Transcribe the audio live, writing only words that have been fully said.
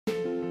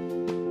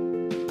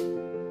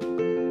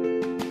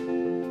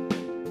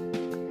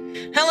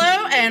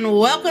and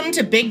welcome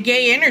to Big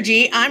Gay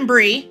Energy. I'm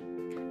Bree.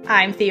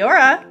 I'm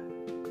Theora.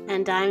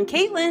 And I'm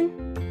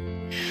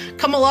Caitlin.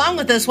 Come along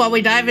with us while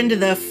we dive into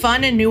the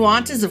fun and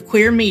nuances of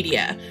queer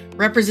media.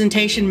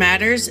 Representation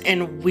matters,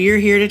 and we're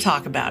here to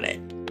talk about it.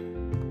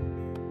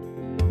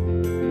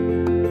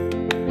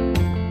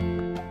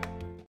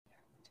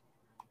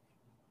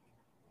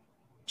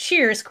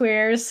 Cheers,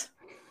 queers.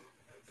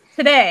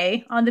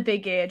 Today on the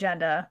Big Gay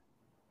Agenda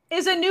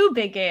is a new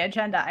Big Gay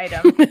Agenda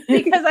item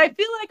because I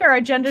feel like our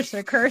agendas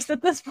are cursed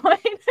at this point.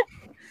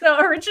 So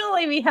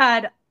originally we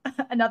had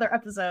another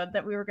episode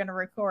that we were going to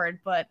record,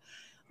 but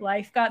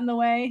life got in the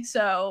way.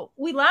 So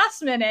we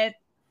last minute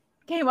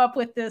came up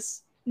with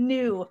this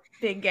new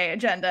Big Gay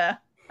Agenda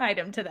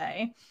item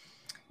today,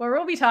 where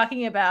we'll be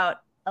talking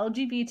about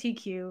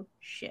LGBTQ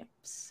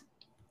ships.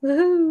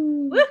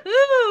 Woohoo!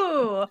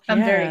 Woohoo!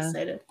 I'm very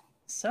excited.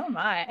 So am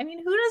I. I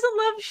mean, who doesn't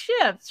love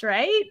ships,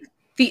 right?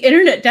 The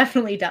internet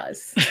definitely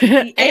does.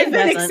 I've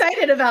been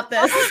excited about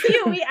this.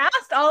 We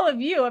asked all of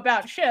you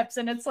about ships,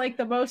 and it's like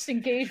the most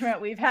engagement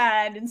we've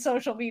had in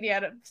social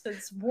media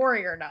since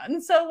Warrior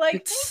Nun. So,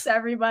 thanks,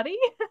 everybody.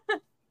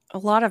 A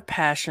lot of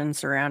passion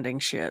surrounding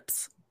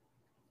ships.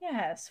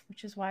 Yes,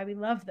 which is why we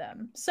love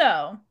them. So,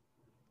 are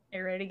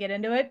you ready to get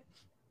into it?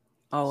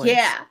 Always.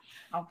 Yeah.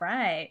 All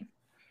right.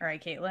 All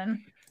right,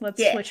 Caitlin. Let's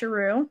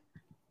switcheroo. I'm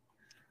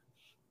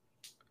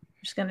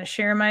just going to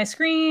share my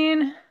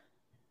screen.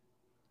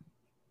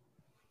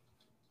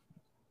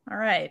 All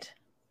right.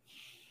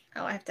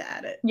 Oh, I have to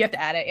add it. You have to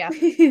add it, yeah.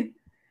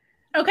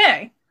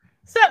 Okay.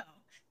 So,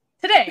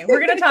 today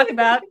we're going to talk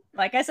about,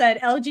 like I said,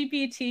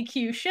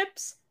 LGBTQ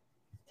ships,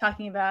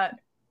 talking about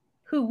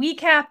who we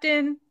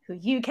captain, who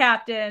you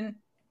captain,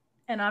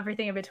 and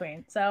everything in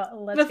between. So,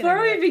 let's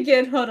Before we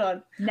begin, hold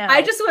on. No.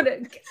 I just want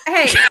to,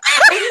 hey,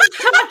 I'm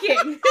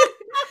talking.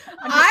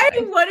 I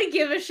want to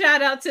give a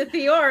shout out to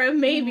Theora,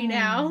 maybe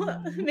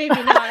now,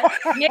 maybe not,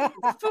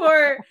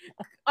 for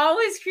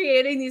always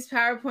creating these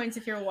PowerPoints.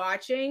 If you're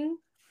watching,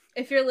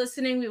 if you're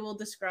listening, we will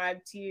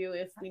describe to you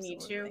if we need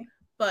to.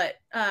 But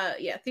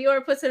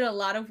Theora puts in a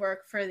lot of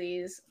work for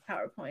these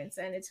PowerPoints,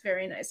 and it's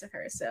very nice of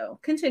her. So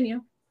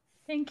continue.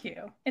 Thank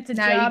you. It's a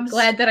now job. You're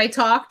glad that I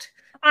talked?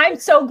 I'm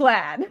so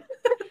glad.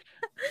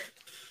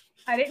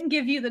 I didn't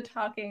give you the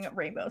talking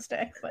rainbow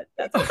stick, but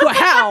that's okay.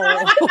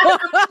 Wow.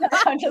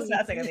 I'm just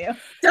messing with you.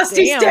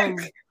 Dusty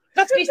stick.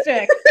 Dusty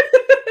stick.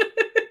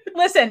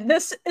 Listen,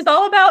 this is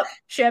all about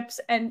ships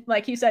and,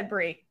 like you said,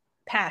 Brie,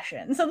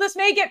 passion. So this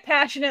may get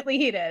passionately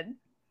heated,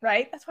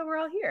 right? That's why we're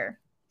all here.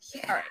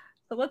 Yeah. All right.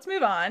 So let's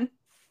move on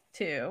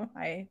to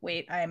I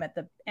am at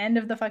the end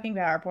of the fucking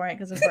PowerPoint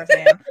because of course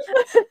I am.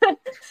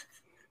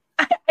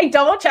 I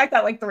double checked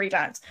that like 3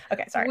 times.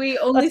 Okay, sorry. We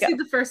only see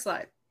the first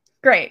slide.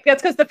 Great.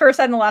 That's because the first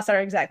side and the last side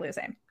are exactly the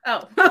same.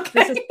 Oh,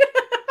 okay.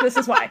 This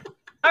is why.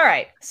 All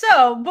right.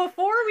 So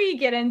before we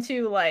get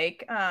into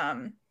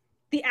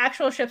the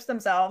actual ships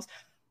themselves,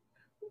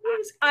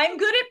 I'm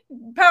good at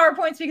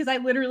PowerPoints because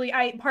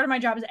part of my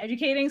job is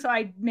educating, so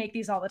I make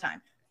these all the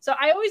time. So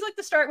I always like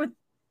to start with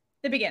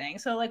the beginning.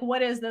 So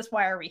what is this?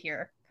 Why are we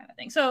here? Kind of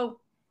thing. So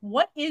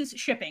what is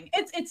shipping?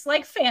 It's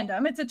like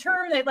fandom. It's a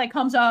term that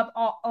comes up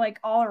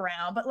all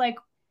around, but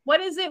what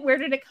is it? Where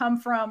did it come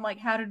from?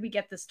 How did we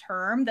get this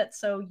term that's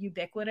so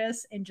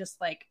ubiquitous in just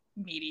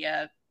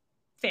media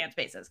fan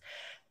spaces?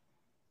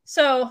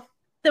 So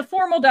the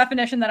formal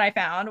definition that I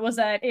found was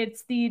that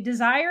it's the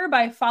desire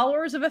by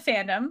followers of a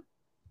fandom.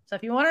 So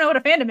if you want to know what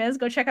a fandom is,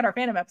 go check out our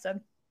fandom episode.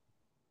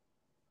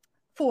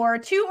 For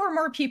 2 or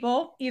more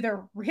people,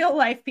 either real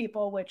life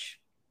people,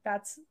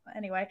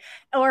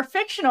 or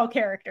fictional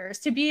characters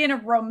to be in a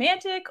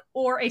romantic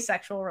or a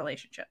sexual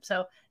relationship.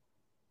 So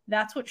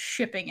that's what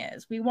shipping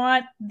is. We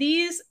want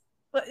these,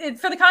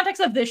 for the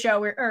context of this show,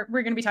 we're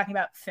going to be talking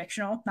about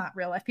fictional, not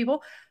real life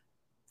people,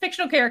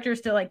 fictional characters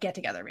to get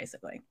together,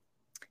 basically.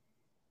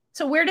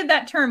 So where did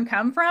that term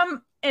come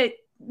from? It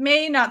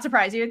may not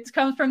surprise you. It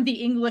comes from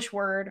the English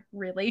word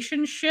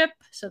relationship,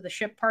 so the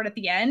ship part at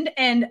the end.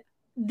 And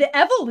the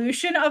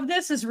evolution of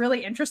this is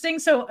really interesting.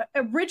 So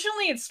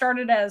originally it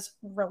started as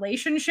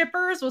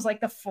relationshippers was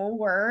the full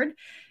word.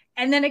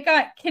 And then it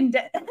got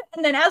condensed.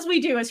 And then as we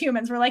do as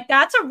humans, we're like,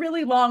 that's a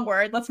really long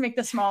word. Let's make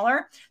this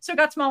smaller. So it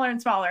got smaller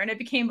and smaller. And it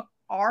became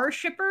our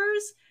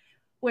shippers,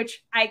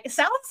 which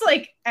sounds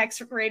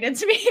X-rated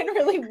to me and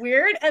really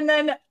weird. And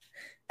then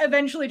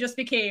eventually just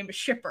became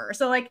shipper.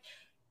 So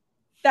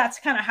that's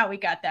kind of how we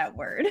got that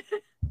word.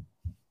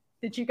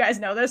 Did you guys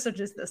know this or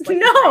just this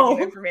no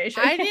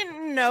information? I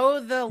didn't know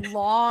the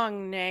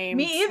long name.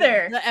 Me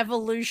either. The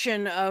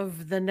evolution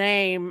of the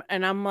name.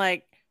 And I'm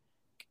like,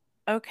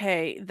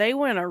 okay, they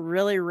went a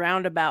really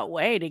roundabout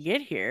way to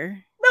get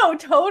here. No,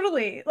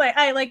 totally.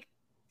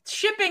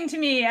 Shipping to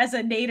me as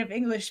a native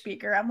English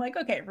speaker, I'm like,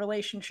 okay,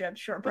 relationship,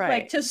 sure. But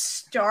right. To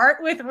start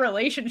with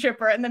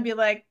relationshipper and then be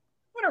like,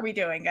 what are we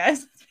doing,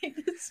 guys?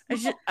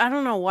 I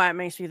don't know why it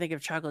makes me think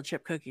of chocolate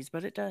chip cookies,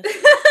 but it does.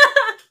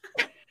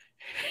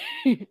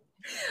 I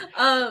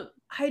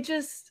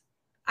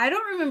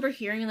don't remember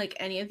hearing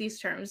any of these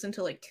terms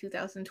until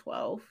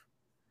 2012.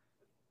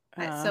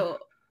 So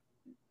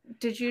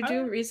Did you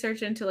do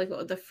research into like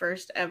what the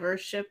first ever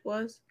ship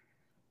was?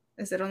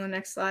 Is it on the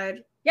next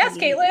slide? Yes,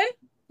 Caitlin.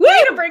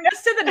 Way to bring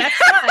us to the next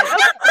slide.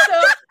 Okay,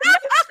 so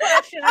next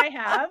question I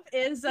have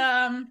is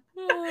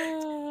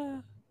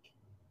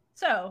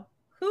so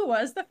who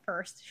was the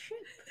first ship?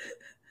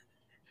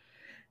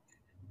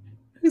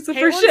 Who's the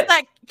first ship?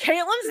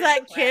 Caitlin's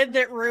that kid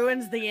that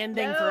ruins the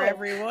ending for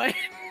everyone.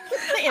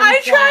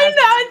 I try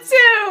not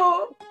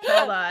to.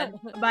 Hold on.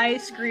 My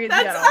screen's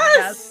That's got all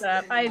us. messed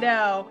up. I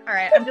know. All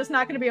right, I'm just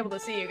not going to be able to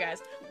see you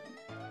guys.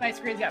 My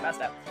screen's got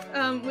messed up.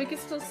 We can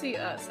still see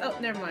us. Oh,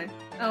 never mind.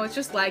 Oh, it's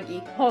just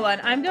laggy. Hold on.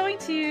 I'm going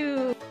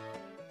to...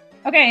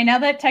 Okay, now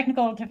that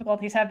technical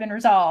difficulties have been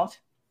resolved,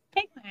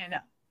 Caitlin,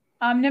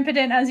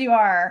 omnipotent as you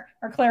are,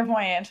 or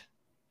clairvoyant,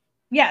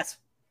 yes.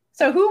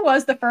 So who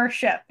was the first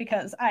ship?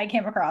 Because I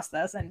came across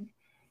this and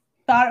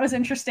thought it was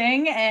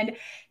interesting, and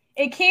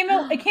it came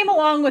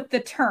along with the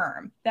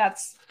term.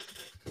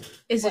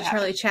 Is it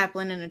Charlie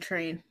Chaplin in a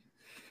train?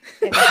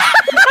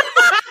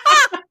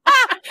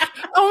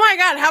 Oh my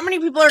god, how many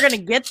people are gonna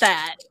get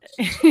that?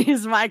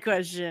 Is my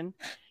question.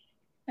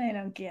 I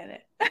don't get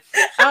it.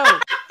 Oh.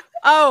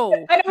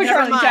 I know who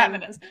Charlie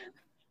Chaplin is.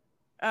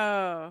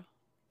 Oh.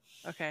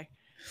 Okay.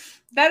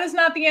 That is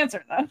not the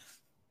answer, though.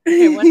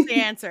 Okay, what's the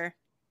answer?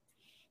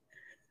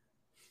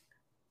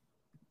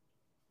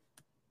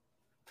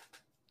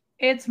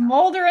 It's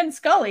Mulder and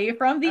Scully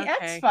from the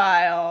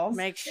X-Files.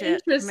 Make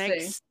ship.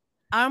 Interesting.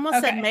 I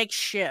almost said make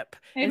ship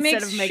it instead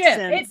makes of make ship.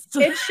 sense.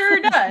 It sure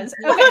does.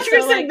 Okay,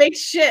 so like, make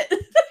shit.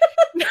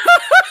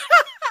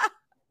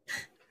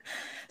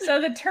 So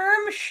the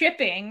term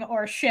shipping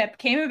or ship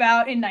came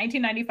about in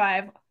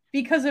 1995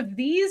 because of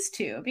these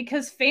two.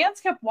 Because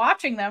fans kept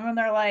watching them and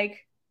they're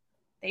like,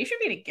 they should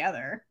be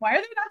together. Why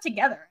are they not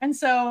together? And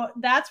so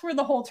that's where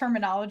the whole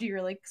terminology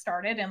really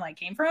started and like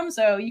came from.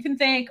 So you can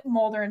thank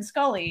Mulder and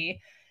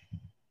Scully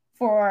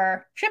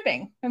for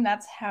shipping, and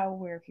that's how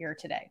we're here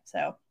today.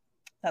 So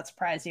that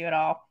surprised you at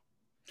all?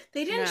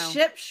 They didn't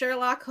ship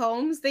Sherlock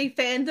Holmes. They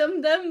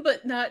fandomed them,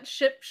 but not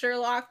ship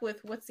Sherlock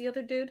with what's the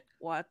other dude?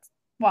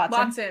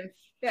 Watson.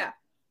 Yeah.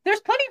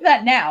 There's plenty of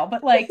that now,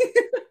 but like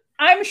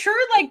I'm sure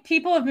like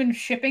people have been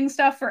shipping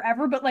stuff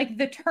forever, but like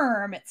the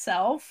term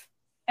itself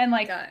and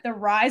like the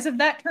rise of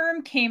that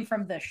term came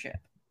from this ship.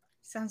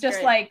 Sounds just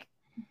great. like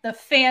the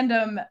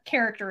fandom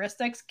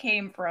characteristics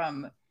came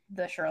from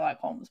the Sherlock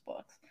Holmes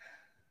books.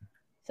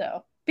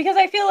 So, because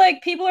I feel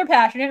like people are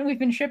passionate and we've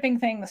been shipping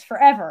things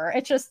forever.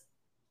 It's just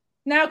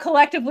now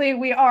collectively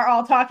we are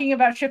all talking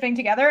about shipping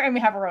together and we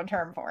have our own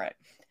term for it.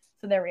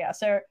 So there we are.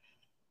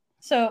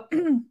 So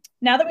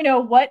now that we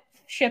know what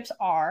ships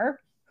are,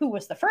 who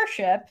was the first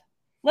ship,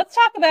 let's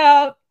talk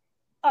about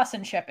us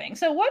and shipping.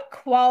 So what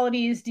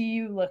qualities do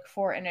you look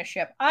for in a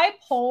ship? I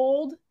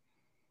polled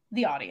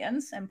the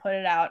audience and put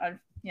it out on,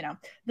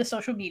 the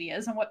social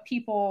medias and what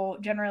people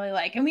generally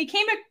like. And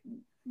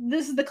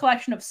this is the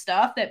collection of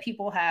stuff that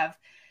people have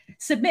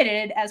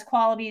submitted as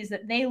qualities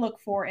that they look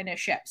for in a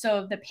ship.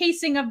 So the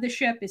pacing of the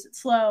ship, is it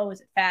slow?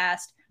 Is it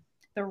fast?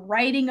 The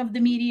writing of the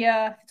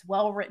media, if it's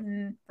well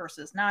written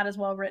versus not as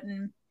well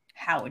written.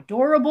 How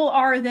adorable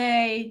are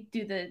they?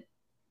 Do the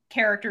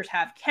characters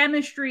have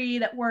chemistry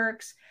that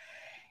works?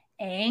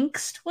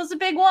 Angst was a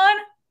big one,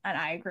 and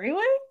I agree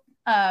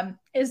with.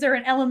 Is there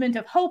an element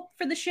of hope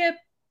for the ship?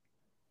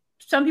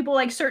 Some people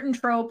like certain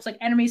tropes, like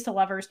enemies to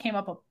lovers came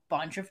up a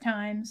bunch of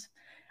times.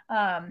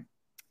 One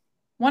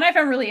I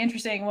found really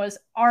interesting was,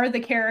 are the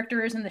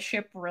characters in the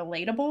ship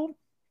relatable?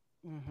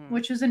 Mm-hmm.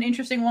 Which is an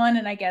interesting one.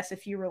 And I guess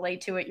if you relate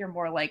to it, you're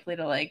more likely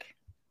to like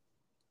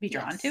be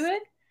drawn to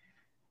it.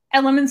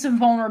 Elements of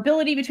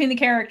vulnerability between the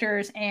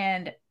characters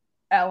and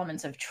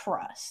elements of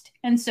trust.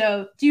 And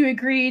so do you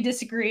agree,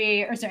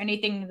 disagree, or is there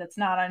anything that's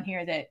not on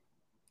here that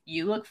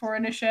you look for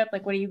in a ship?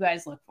 Like, what do you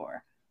guys look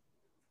for?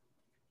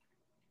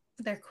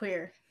 They're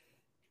queer.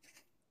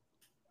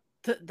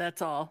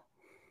 That's all.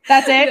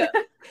 That's it?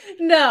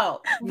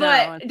 No,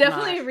 but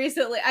definitely not.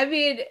 Recently. I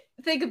mean,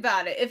 think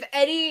about it.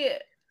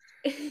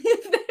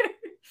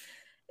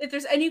 If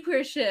there's any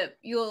queer ship,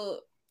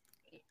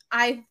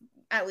 I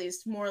at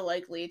least more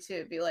likely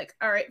to be like,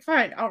 all right,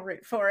 fine, I'll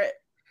root for it.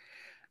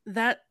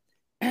 That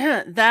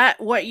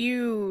what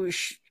you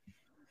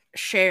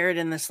shared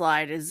in the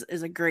slide is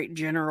a great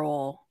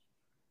general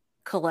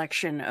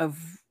collection of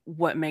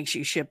what makes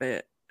you ship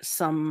it.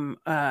 Some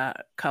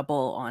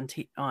couple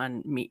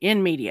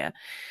in media.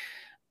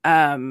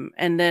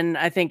 And then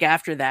I think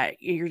after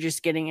that, you're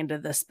just getting into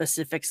the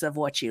specifics of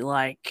what you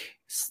like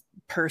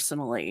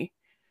personally.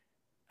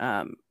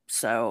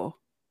 So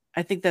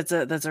I think that's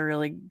a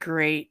really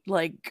great,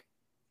 like,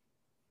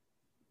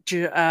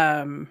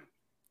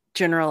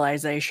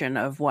 generalization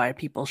of why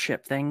people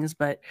ship things.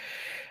 But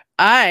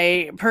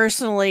I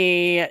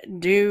personally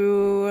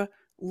do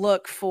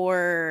look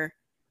for,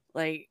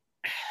 like,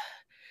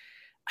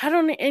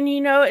 and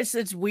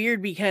it's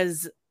weird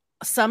because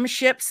some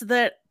ships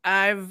that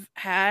I've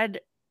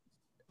had,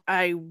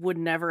 I would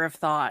never have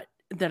thought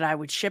that I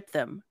would ship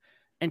them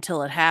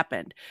until it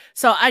happened.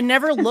 So I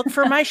never look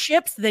for my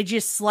ships. They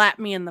just slap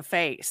me in the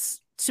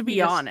face to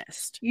be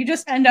honest. You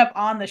just end up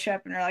on the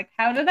ship and you're like,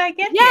 how did I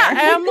get here? Yeah, and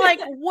I'm like,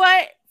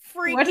 what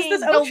What is freaking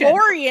this ocean?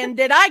 DeLorean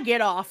did I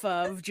get off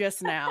of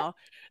just now?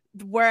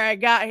 Where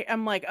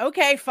I'm like,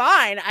 okay,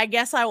 fine. I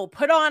guess I will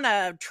put on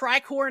a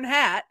tricorn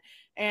hat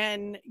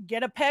and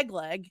get a peg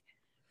leg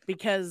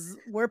because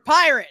we're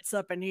pirates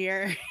up in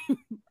here.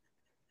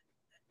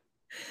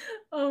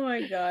 Oh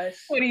my gosh.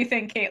 What do you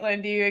think,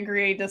 Caitlin? Do you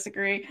agree,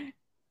 disagree?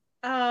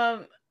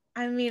 I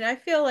mean, I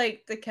feel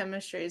like the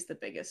chemistry is the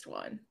biggest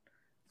one.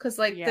 Because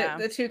like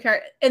the two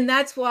characters, and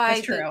that's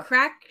why the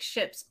crack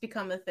ships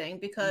become a thing,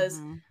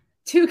 because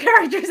two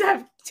characters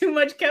have too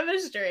much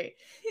chemistry.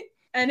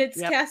 And it's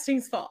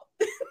casting's fault.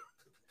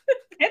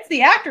 It's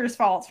the actor's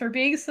fault for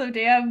being so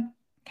damn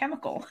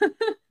chemical.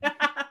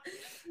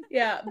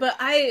 Yeah, but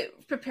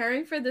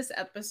preparing for this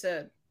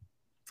episode,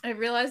 I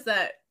realized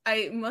that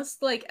I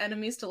must like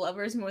enemies to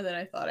lovers more than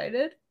I thought I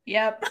did.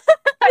 Yep.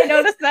 I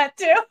noticed that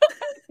too.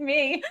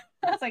 Me.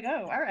 I was like,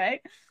 oh, all right.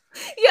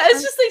 Yeah,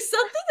 it's just like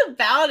something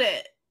about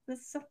it.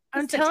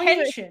 I'm telling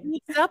you, it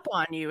sneaks up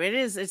on you.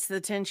 It's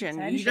the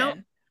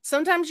tension.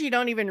 Sometimes you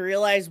don't even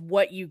realize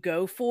what you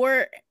go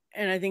for.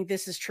 And I think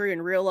this is true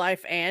in real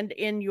life and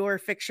in your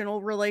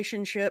fictional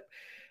relationship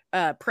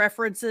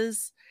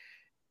preferences.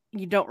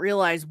 You don't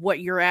realize what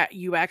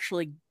you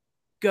actually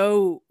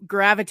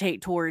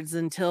gravitate towards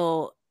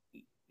until,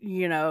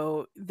 you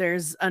know,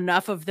 there's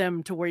enough of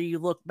them to where you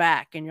look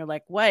back and you're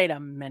like, wait a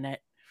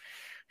minute.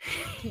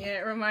 Yeah,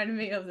 it reminded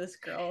me of this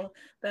girl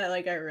that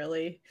like I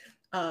really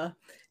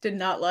did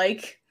not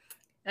like.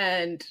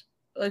 And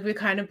like we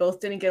kind of both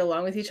didn't get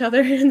along with each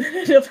other and then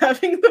ended up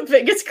having the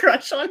biggest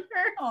crush on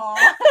her. Aww.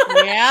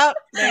 Yeah,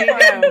 there you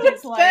go.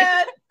 It's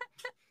bad.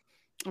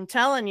 I'm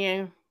telling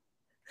you.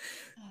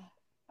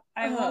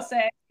 I will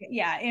say,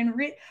 yeah, in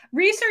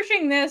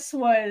researching this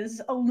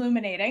was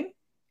illuminating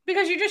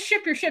because you just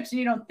ship your ships and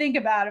you don't think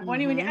about it. But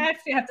when you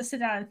actually have to sit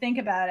down and think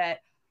about it,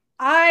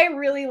 I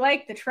really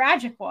like the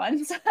tragic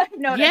ones. I've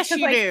noticed. Yes,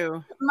 you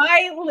do.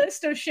 My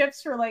list of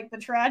ships for like the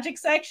tragic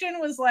section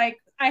was like,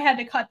 I had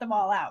to cut them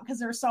all out because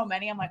there were so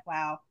many. I'm like,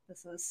 wow,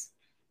 this is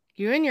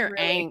you and your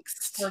really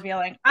angst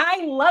revealing.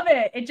 I love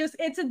it.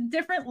 It's a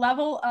different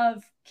level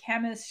of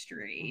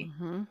chemistry.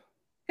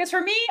 Because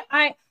for me,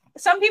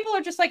 some people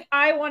are just like,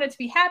 I want it to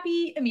be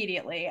happy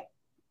immediately.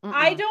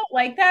 I don't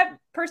like that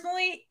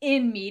personally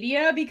in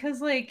media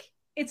because like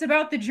it's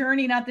about the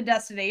journey, not the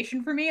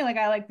destination for me. Like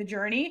I like the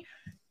journey.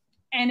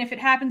 And if it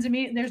happens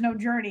immediately, there's no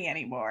journey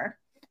anymore.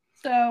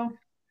 So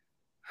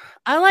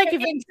I like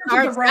if it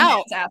starts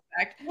out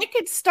aspect. It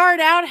could start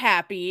out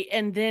happy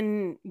and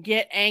then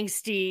get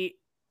angsty,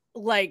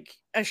 like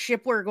a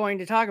ship we're going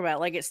to talk about.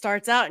 Like it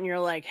starts out and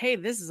you're like, hey,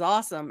 this is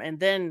awesome. And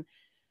then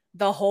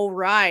the whole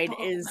ride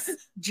is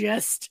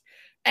just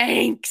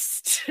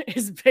angst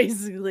is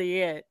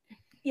basically it.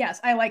 Yes,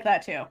 I like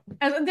that too.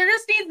 And there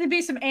just needs to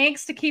be some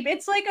angst to keep.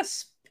 It's like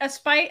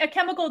a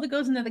chemical that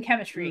goes into the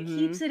chemistry. It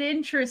keeps it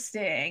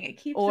interesting. It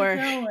keeps it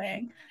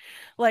going.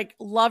 Like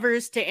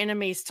lovers to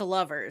enemies to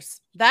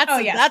lovers.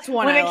 That's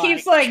one when it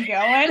keeps like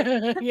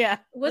going. Yeah.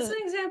 What's an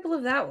example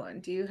of that one?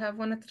 Do you have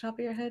one at the top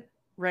of your head?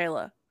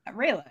 Rayla,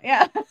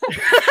 yeah.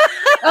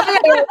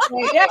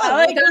 Yeah,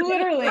 like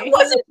literally. I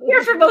wasn't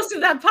here for most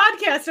of that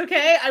podcast,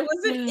 okay? I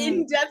wasn't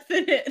in depth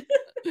in it.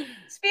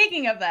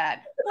 Speaking of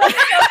that,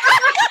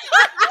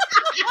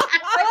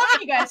 I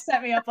love you guys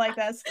set me up like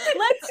this.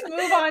 Let's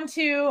move on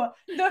to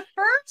the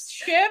first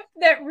ship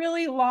that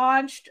really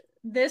launched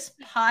this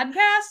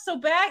podcast. So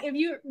if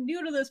you're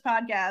new to this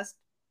podcast,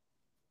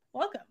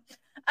 welcome.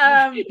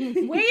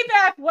 Way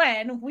back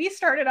when we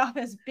started off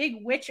as Big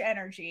Witch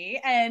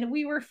Energy and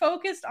we were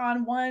focused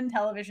on one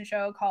television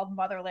show called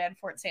Motherland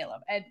Fort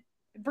Salem. And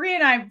Brie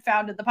and I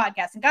founded the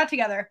podcast and got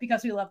together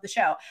because we love the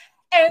show.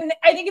 And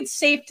I think it's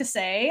safe to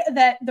say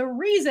that the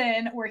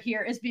reason we're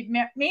here is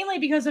mainly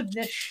because of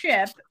this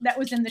ship that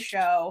was in the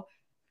show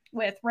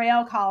with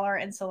Rael Collar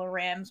and Scylla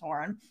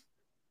Ramshorn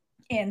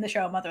in the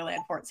show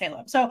Motherland Fort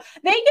Salem. So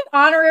they get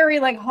honorary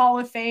like Hall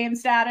of Fame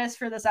status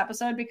for this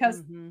episode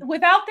because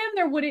without them,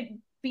 there wouldn't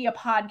be a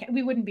podcast.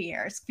 We wouldn't be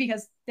here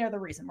because they're the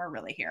reason we're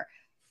really here.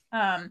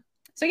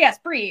 So yes,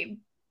 Brie,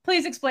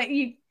 please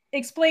explain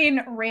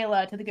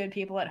Rayla to the good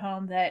people at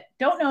home that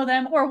don't know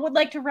them or would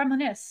like to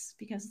reminisce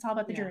because it's all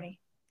about the journey.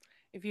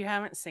 If you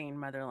haven't seen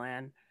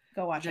Motherland,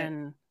 go watch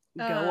it.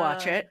 Go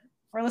watch it.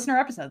 Or listen to our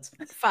episodes.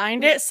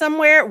 Find it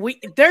somewhere.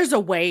 There's a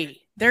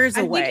way. There's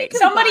a way.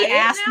 Somebody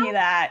asked me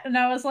that, and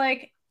I was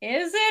like,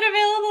 is it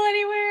available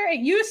anywhere? It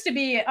used to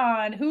be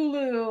on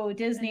Hulu,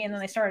 Disney, and then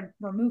they started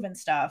removing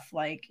stuff.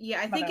 Like, yeah,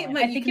 I think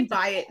you can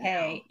buy it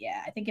now.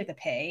 Yeah, I think you have to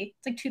pay.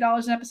 It's like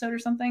 $2 an episode or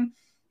something.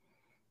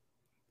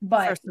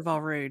 But first of all,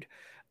 rude.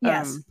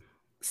 Yes.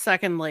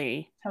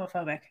 Secondly,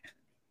 homophobic.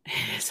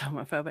 It is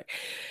homophobic.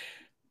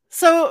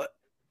 So,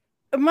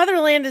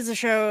 Motherland is a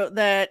show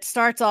that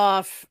starts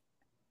off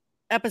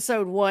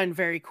episode 1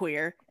 very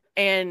queer.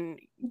 And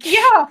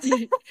yeah,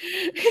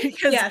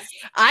 because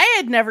I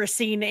had never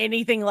seen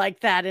anything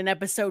like that in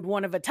episode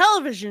 1 of a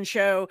television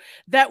show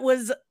that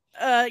was,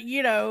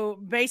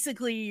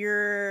 basically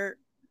your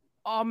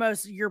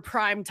almost your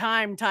prime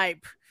time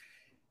type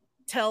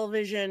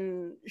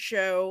television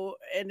show,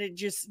 and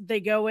they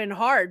go in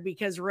hard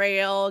because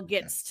Raelle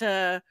gets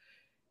to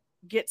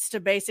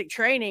basic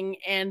training,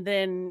 and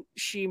then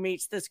she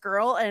meets this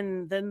girl,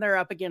 and then they're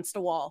up against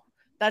a wall.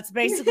 That's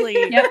basically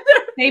yep.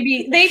 They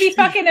be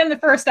fucking in the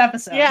first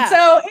episode. Yeah.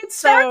 So it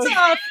starts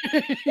off.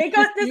 It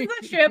goes. This is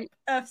a ship,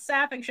 a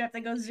sapphic ship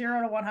that goes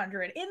 0 to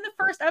 100 in the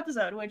first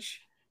episode.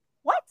 Which,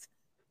 what?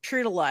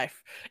 True to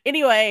life.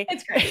 Anyway,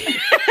 it's great.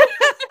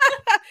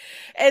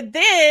 And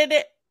then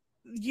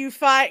you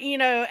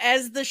find,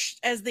 as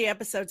the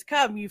episodes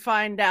come, you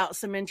find out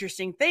some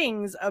interesting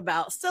things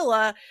about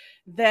Scylla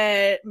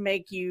that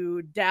make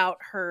you doubt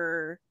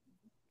her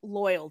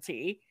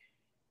loyalty.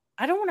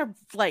 I don't want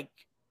to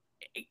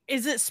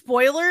is it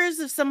spoilers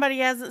if somebody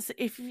hasn't,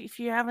 if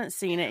you haven't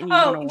seen it and you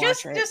want to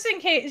watch it? Just in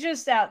case,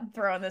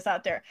 throwing this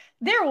out there,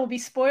 there will be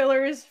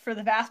spoilers for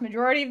the vast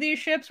majority of these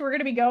ships. We're going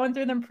to be going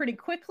through them pretty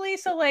quickly,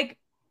 so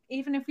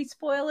even if we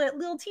spoil it a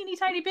little teeny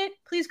tiny bit,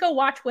 please go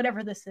watch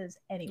whatever this is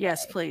anyway.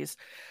 Yes, please.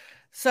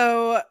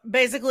 So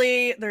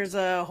basically, there's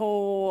a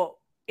whole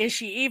 "is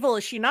she evil?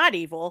 Is she not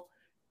evil?"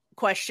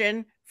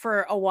 question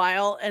for a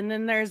while, and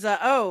then there's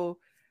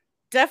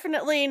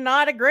definitely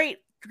not a great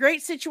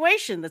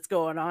situation that's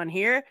going on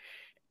here.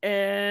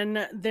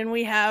 And then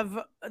we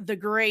have the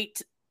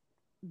great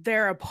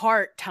they're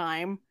apart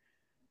time,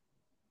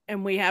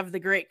 and we have the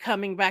great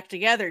coming back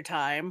together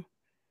time,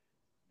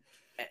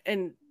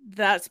 and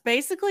that's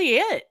basically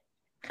it.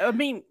 I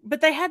mean,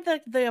 but they had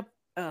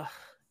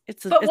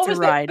it's a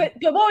ride.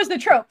 But what was the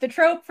trope? The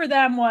trope for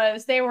them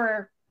was they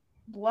were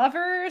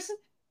lovers.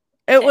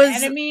 It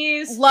was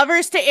enemies,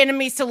 lovers to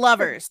enemies to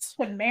lovers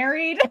to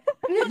married,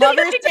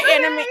 lovers to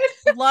enemies,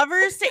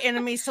 lovers to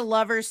enemies to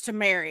lovers to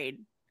married.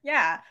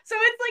 Yeah, so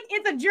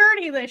it's a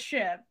journey. This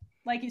ship,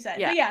 like you said,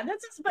 yeah.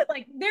 But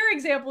their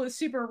example is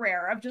super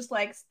rare of just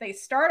they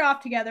start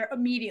off together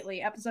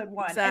immediately, episode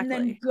 1, and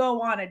then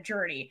go on a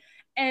journey.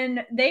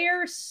 And they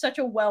are such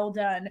a well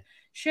done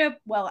ship,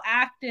 well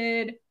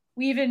acted.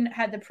 We even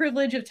had the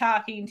privilege of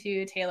talking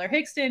to Taylor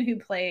Hickston, who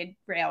played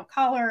Raelle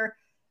Collar,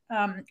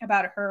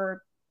 about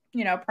her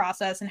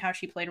process and how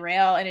she played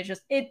Raelle, and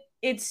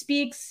it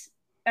speaks,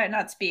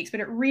 not speaks, but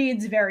it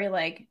reads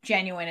very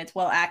genuine. It's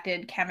well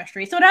acted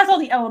chemistry, so it has all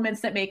the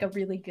elements that make a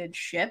really good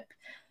ship,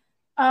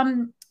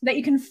 that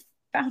you can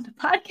found a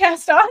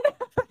podcast on,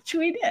 which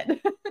we did.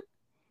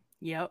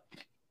 Yep.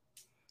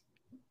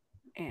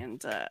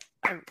 And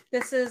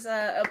this is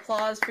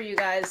applause for you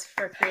guys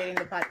for creating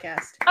the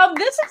podcast.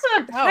 This is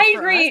a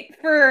hydrate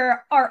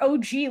for our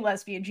OG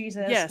lesbian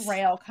Jesus, yes.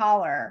 Raelle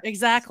Collar.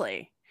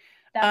 Exactly.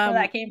 That's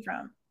where that came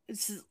from.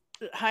 It's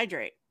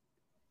hydrate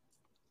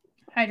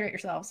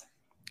yourselves.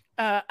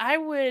 I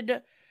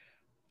would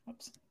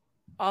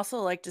also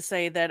like to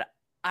say that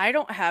I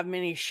don't have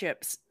many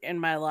ships in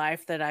my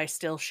life that I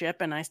still ship,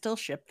 and I still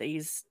ship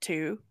these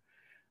two,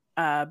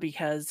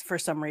 because for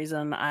some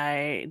reason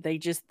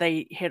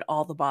they hit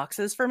all the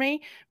boxes for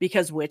me,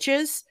 because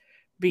witches,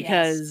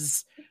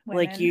 yes.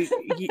 You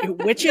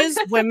witches,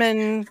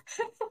 women.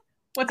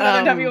 What's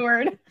another W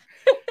word?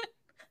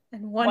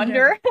 And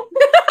wonder.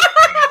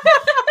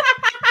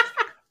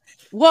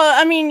 Well,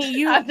 I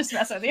mean, I'm just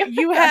messing with you.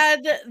 You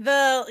had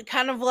the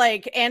kind of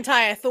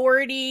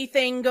anti-authority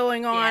thing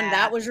going on. Yeah.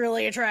 That was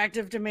really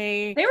attractive to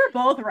me. They were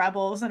both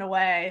rebels in a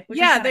way.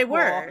 Yeah, they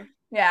were.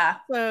 Yeah.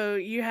 So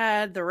you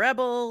had the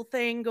rebel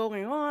thing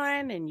going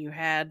on, and you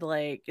had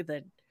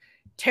the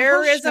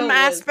terrorism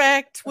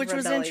aspect, which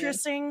was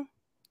interesting.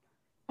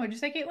 What'd you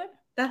say, Caitlin?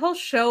 That whole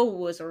show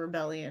was a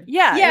rebellion.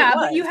 Yeah,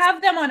 but you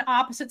have them on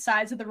opposite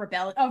sides of the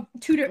rebellion of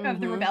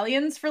the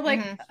rebellions for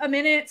a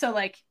minute. So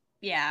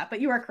yeah, but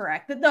you are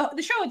correct.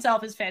 The show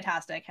itself is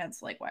fantastic.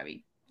 Hence,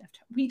 why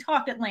we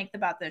talked at length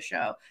about this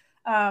show.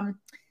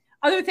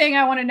 Other thing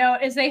I want to note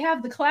is they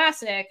have the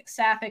classic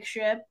sapphic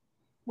ship,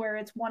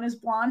 where one is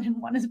blonde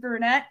and one is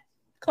brunette.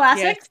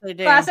 Classic, yes, they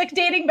do. Classic,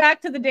 dating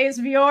back to the days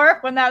of yore,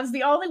 when that was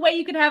the only way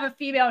you could have a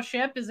female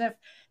ship, is if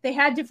they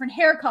had different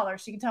hair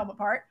colors, so you can tell them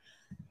apart.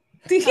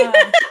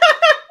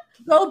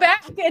 Go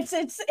back.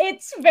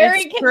 It's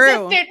very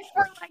consistent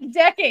for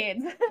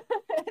decades.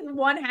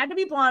 One had to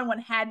be blonde, one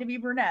had to be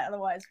brunette.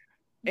 Otherwise,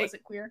 was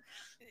it queer?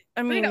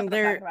 I mean,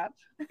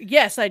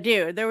 yes, I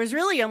do. There was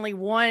really only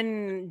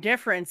one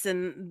difference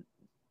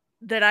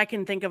that I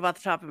can think of off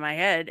the top of my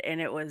head, and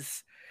it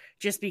was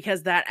just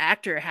because that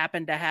actor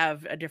happened to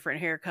have a different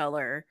hair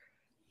color.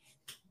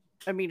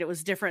 I mean, it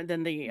was different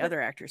than the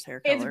other actor's hair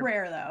color. It's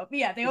rare, though.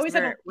 Yeah, they always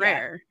have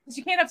rare. Because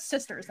you can't have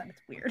sisters, then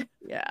it's weird.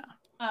 Yeah.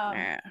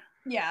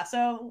 Yeah,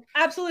 so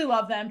absolutely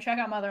love them. Check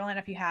out Motherland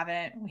if you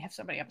haven't. We have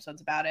so many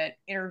episodes about it,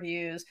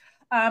 interviews.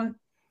 And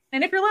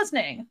if you're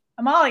listening,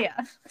 Amalia,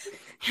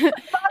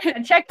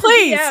 check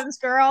the DMs,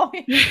 girl.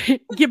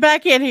 Get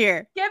back in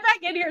here. Get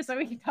back in here so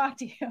we can talk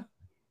to you.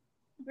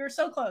 We were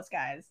so close,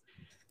 guys.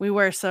 We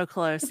were so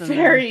close.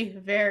 Very,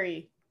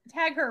 very.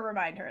 Tag her,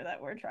 remind her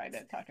that we're trying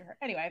to talk to her.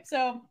 Anyway,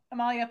 so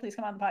Amalia, please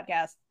come on the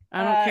podcast.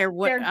 I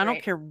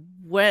don't care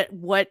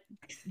what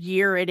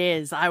year it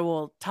is. I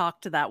will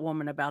talk to that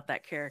woman about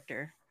that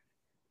character.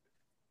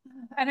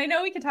 And I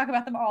know we could talk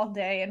about them all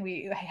day, and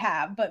we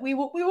have, but we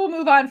will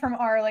move on from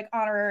our like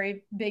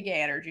honorary big A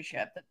energy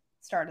ship that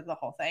started the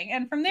whole thing,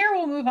 and from there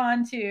we'll move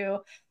on to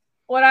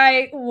what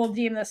I will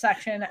deem this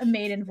section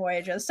maiden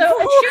voyages. So a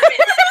ship is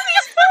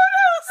these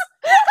photos.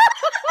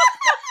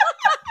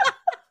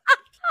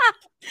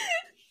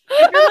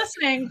 If you're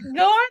listening,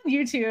 go on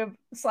YouTube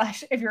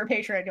 / if you're a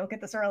patron, you'll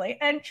get this early,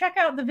 and check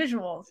out the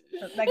visuals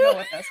that go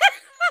with this.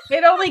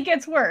 It only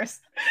gets worse.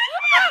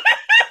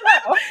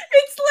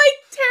 It's like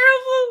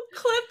terrible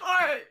clip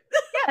art.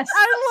 Yes,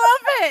 I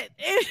love it.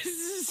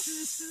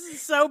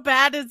 It's so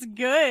bad it's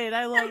good.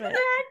 I love it.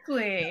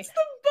 exactly. It's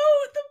the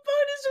boat. The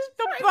boat is just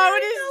The primary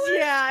boat is colors.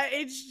 yeah.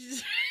 It's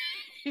just...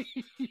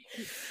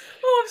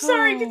 Oh, I'm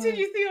sorry. Oh.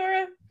 Continue,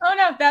 Theora. Oh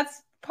no,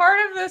 that's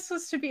part of this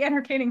was to be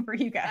entertaining for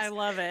you guys. I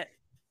love it.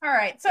 All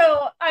right,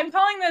 so I'm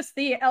calling this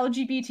the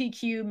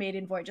LGBTQ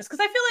maiden voyages because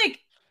I feel like,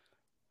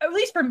 at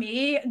least for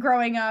me,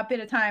 growing up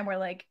in a time where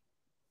like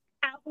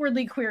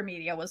outwardly queer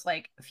media was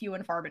like few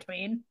and far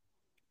between,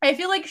 I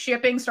feel like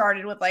shipping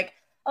started with like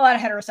a lot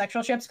of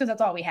heterosexual ships because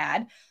that's all we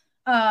had.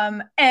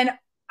 And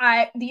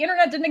the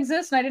internet didn't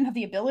exist and I didn't have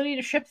the ability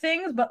to ship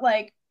things, but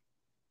like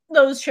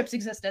those ships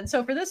existed.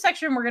 So for this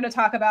section, we're going to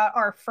talk about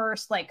our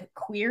first like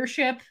queer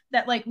ship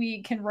that like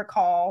we can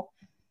recall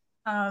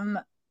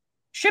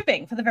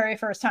shipping for the very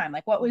first time.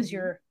 Like what was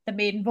the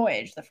maiden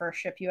voyage, the first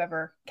ship you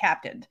ever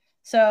captained?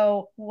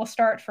 So we'll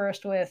start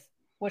first with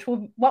what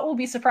will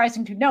be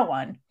surprising to no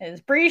one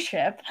is Bree's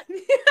ship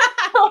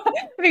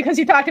because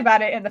you talked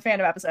about it in the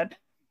fandom episode.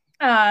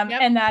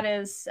 And that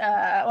is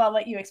well, I'll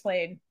let you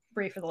explain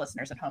Bree for the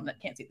listeners at home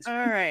that can't see this. All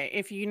right,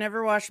 if you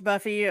never watched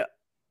Buffy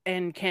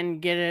and can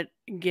get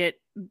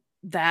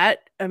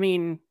that, I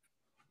mean,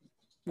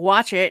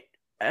 watch it.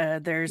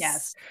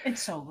 Yes,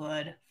 it's so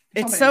good.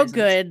 It's so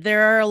good.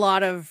 There are a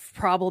lot of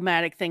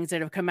problematic things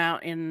that have come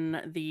out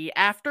in the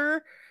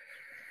after,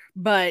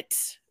 but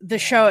the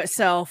show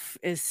itself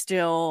is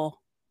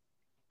still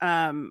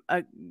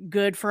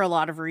good for a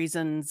lot of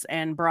reasons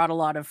and brought a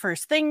lot of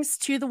first things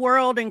to the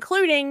world,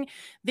 including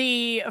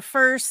the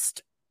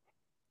first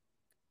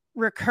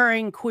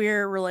recurring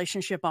queer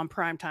relationship on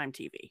primetime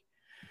TV,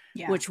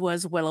 which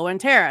was Willow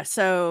and Tara.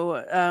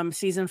 So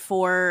season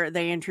 4,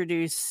 they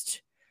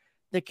introduced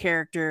the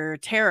character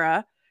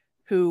Tara,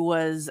 who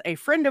was a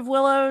friend of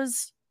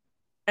Willow's,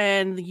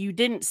 and you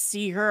didn't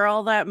see her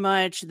all that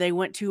much. They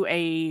went to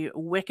a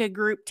Wicca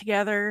group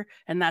together,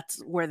 and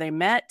that's where they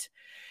met.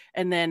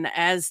 And then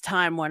as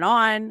time went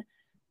on,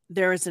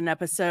 there was an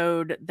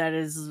episode that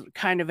is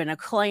kind of an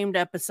acclaimed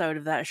episode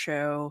of that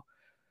show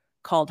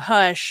called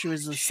Hush. It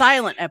was a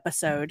silent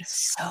episode.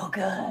 So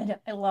good.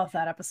 I love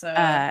that episode.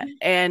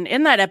 And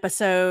in that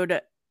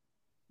episode,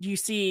 you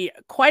see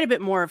quite a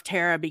bit more of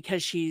Tara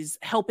because she's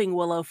helping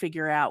Willow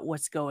figure out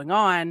what's going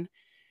on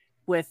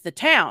with the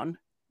town,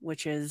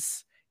 which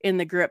is in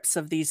the grips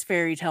of these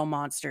fairy tale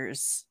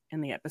monsters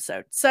in the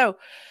episode. So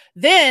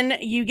then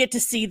you get to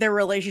see their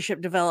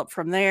relationship develop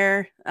from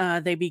there.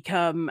 They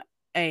become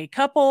a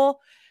couple,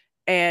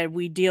 and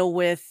we deal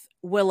with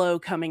Willow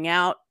coming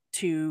out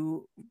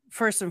to,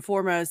 first and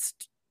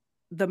foremost,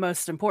 the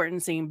most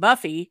important scene,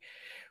 Buffy,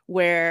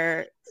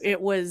 where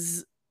it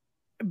was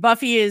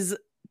Buffy is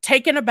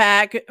taken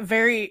aback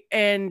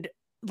and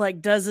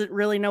like doesn't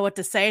really know what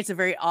to say. It's a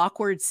very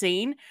awkward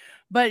scene,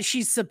 but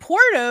she's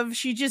supportive.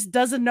 She just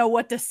doesn't know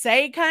what to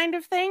say, kind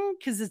of thing,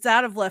 because it's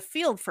out of left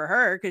field for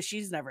her because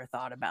she's never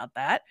thought about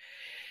that.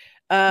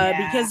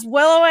 Because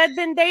Willow had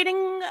been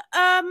dating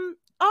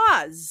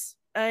Oz,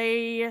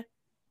 played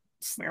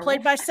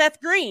by Seth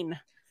Green,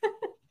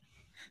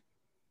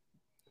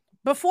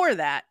 before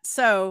that.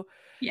 So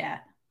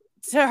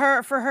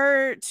for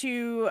her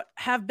to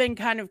have been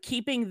kind of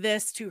keeping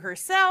this to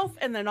herself,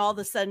 and then all of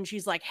a sudden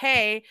she's like,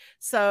 hey,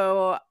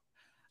 so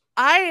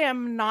I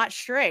am not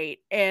straight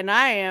and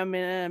I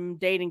am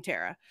dating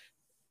Tara.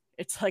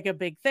 It's like a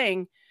big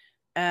thing.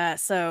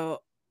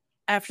 So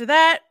after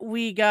that,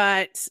 we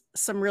got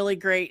some really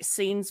great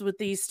scenes with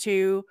these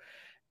two,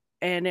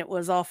 and it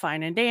was all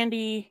fine and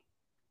dandy.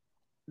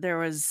 There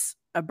was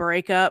a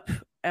breakup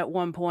at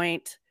one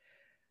point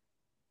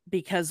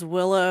because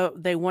Willow,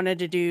 they wanted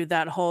to do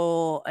that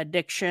whole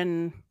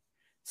addiction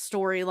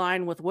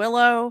storyline with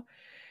Willow.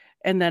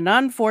 And then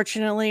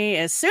unfortunately,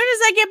 as soon as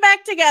they get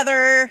back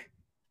together,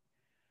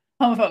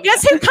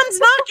 guess who comes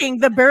knocking?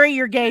 The bury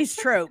your gays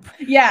trope.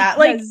 Yeah,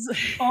 like,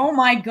 oh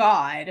my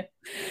God.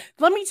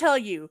 Let me tell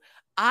you,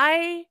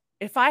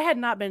 if I had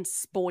not been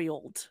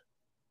spoiled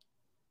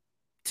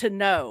to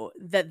know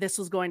that this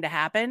was going to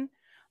happen,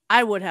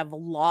 I would have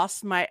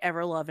lost my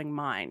ever-loving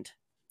mind.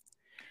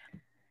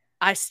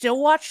 I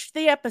still watched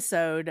the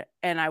episode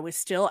and I was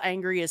still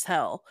angry as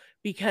hell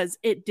because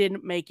it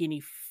didn't make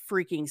any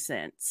freaking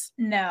sense.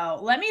 No,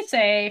 let me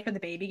say for the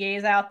baby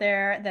gays out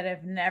there that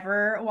have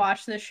never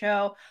watched this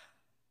show,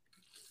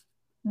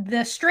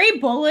 the stray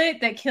bullet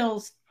that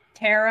kills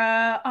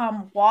Tara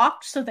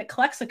walked so that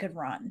Clexa could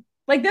run.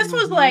 Like this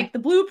was like the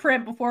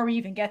blueprint before we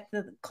even get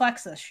the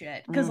Clexa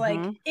shit, because like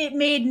it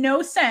made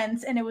no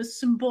sense and it was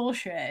some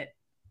bullshit.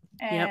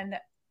 And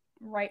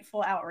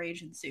rightful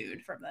outrage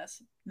ensued from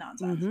this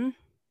nonsense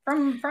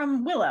Mm-hmm.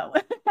 from Willow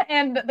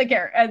and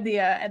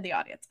the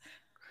audience.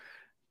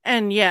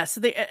 And yes,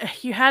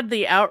 you had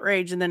the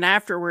outrage, and then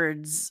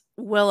afterwards,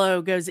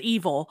 Willow goes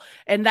evil,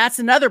 and that's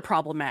another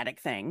problematic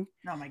thing.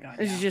 Oh my god!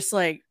 It's Yeah. just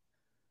like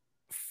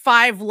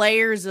 5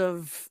 layers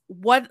of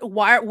what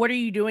are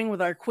you doing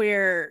with our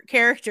queer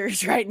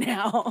characters right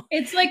now?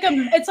 It's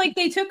like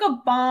they took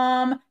a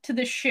bomb to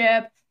the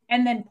ship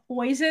and then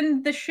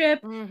poisoned the ship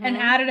and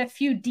added a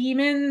few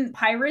demon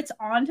pirates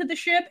onto the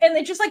ship, and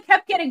it just like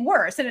kept getting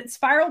worse, and it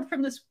spiraled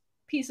from this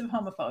piece of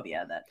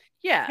homophobia that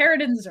Tara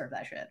didn't deserve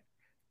that shit.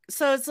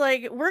 So it's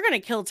like, we're gonna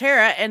kill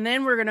Tara, and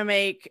then we're gonna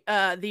make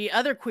the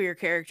other queer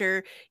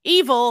character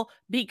evil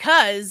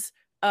because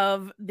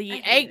of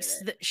the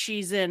angst that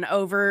she's in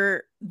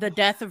over the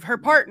death of her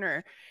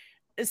partner.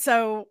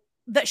 So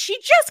that she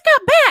just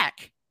got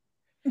back.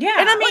 Yeah.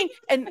 And I mean,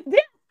 and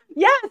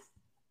yes.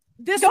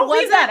 Don't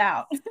leave that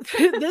out.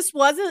 This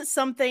wasn't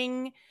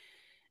something,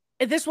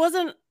 this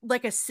wasn't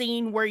like a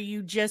scene where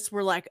you just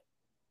were like,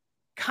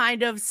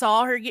 kind of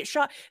saw her get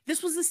shot.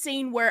 This was a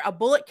scene where a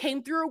bullet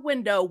came through a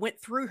window, went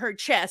through her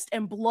chest,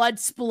 and blood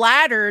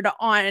splattered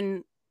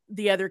on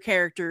the other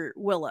character,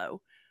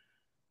 Willow.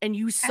 And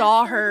you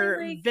saw her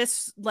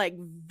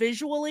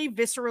visually,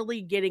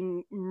 viscerally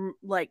getting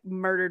like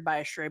murdered by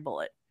a stray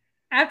bullet.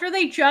 After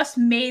they just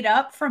made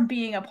up from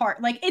being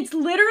apart. Like, it's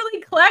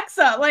literally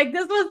Clexa. Like,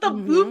 this was the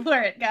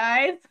blueprint,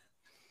 guys.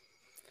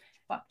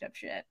 Fucked up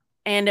shit.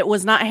 And it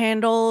was not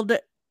handled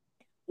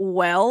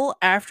well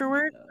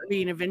afterward. I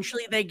mean,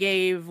 eventually they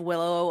gave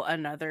Willow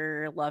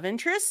another love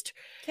interest,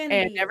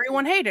 and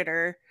everyone hated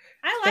her.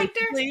 I liked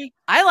her.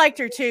 I liked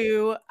her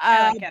too.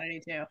 I like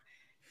Kennedy too.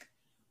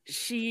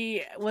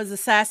 She was a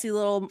sassy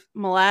little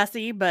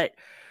molassie, but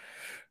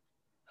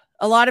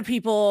a lot of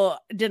people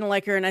didn't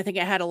like her, and I think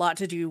it had a lot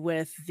to do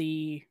with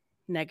the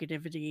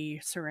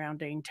negativity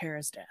surrounding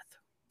Tara's death.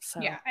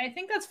 So yeah, I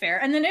think that's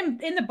fair. And then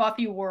in the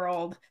Buffy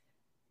world,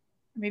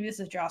 maybe this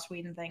is a Joss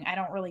Whedon thing, I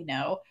don't really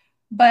know,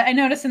 but I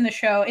noticed in the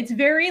show it's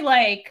very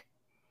like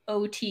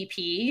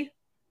OTP,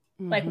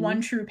 like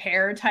one true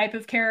pair type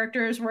of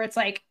characters, where it's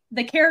like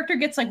the character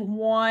gets like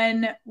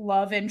one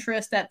love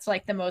interest that's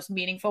like the most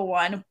meaningful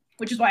one,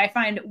 which is why I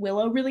find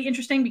Willow really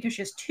interesting, because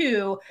she has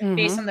 2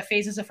 based on the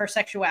phases of her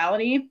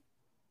sexuality.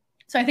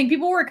 So I think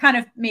people were kind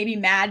of maybe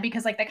mad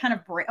because like that kind of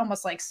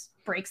almost like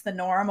breaks the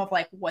norm of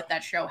like what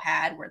that show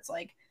had, where it's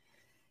like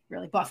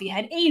really Buffy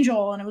had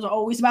Angel and it was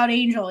always about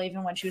Angel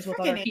even when she was with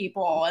other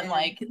people and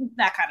like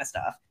that kind of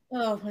stuff.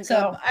 Oh my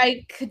god,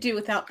 I could do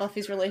without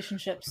Buffy's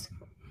relationships.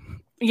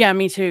 Yeah,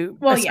 me too.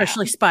 Well,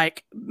 especially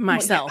Spike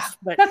myself.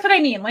 But that's what I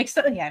mean. Like,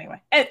 so, yeah.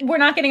 Anyway, we're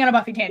not getting on a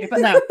Buffy tangent,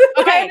 but no.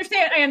 Okay,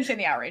 I understand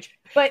the outrage.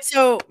 But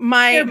so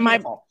my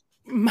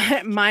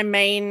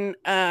main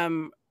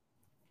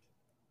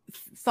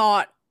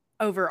thought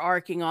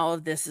overarching all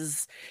of this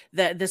is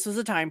that this was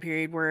a time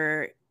period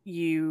where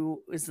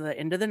was the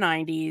end of the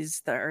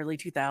 90s, the early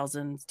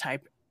 2000s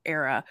type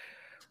era,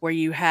 where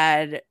you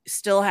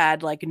still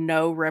had like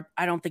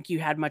I don't think you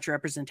had much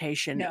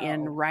representation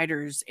in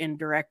writers, in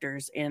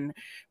directors, in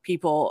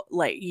people.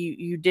 Like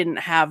you didn't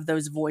have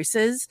those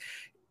voices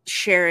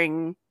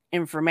sharing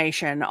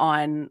information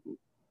on,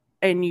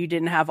 and you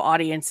didn't have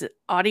audience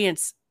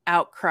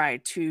outcry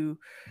to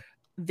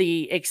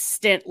the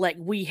extent like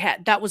we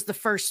had. That was the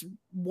first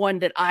one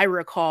that I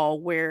recall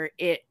where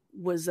it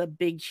was a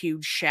big,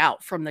 huge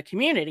shout from the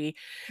community.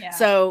 Yeah.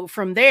 So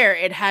from there,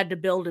 it had to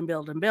build and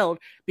build and build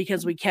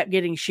because we kept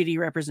getting shitty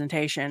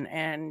representation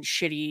and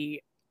shitty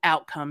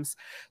outcomes.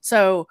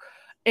 So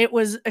it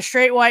was a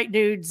straight white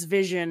dude's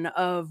vision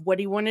of what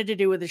he wanted to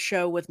do with the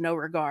show with no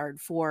regard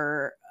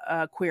for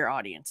queer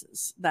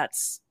audiences.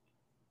 That's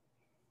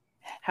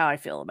how I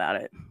feel about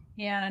it.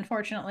 Yeah, and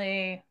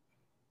unfortunately,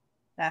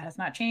 that has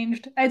not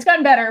changed. It's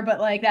gotten better, but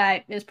like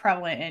that is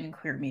prevalent in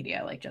queer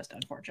media, like just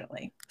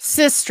unfortunately.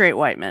 Cis straight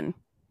white men.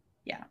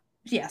 Yeah.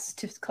 Yes,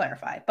 to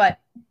clarify. But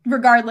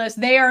regardless,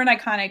 they are an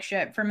iconic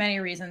ship for many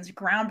reasons.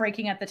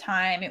 Groundbreaking at the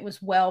time. It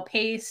was well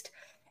paced.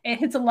 It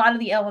hits a lot of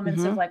the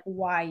elements of like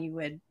why you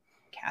would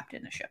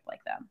captain a ship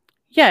like them.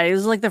 Yeah, it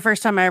was like the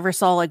first time I ever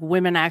saw like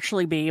women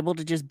actually be able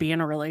to just be in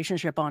a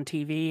relationship on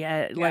TV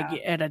at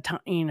a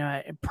time,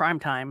 at prime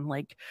time.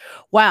 Like,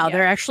 wow,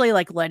 they're actually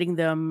like letting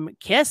them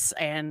kiss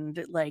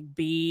and like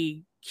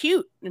be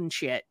cute and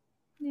shit.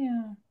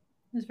 Yeah,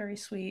 it was very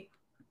sweet.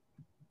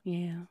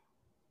 Yeah.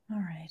 All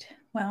right.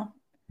 Well,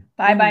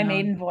 bye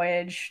Maiden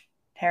Voyage,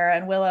 Tara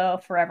and Willow.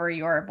 Forever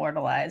you're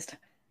immortalized.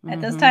 At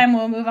this time,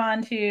 we'll move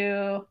on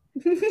to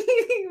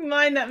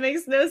mine. That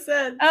makes no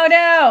sense. Oh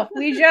no,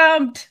 we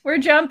jumped. We're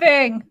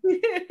jumping.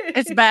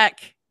 It's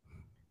back.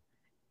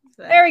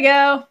 There we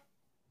go.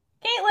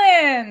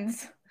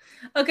 Caitlin's.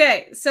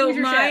 Okay, so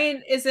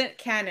mine isn't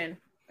canon.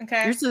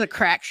 Okay, yours is a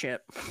crack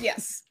ship.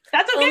 Yes,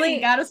 that's okay.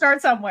 You got to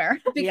start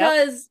somewhere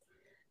because.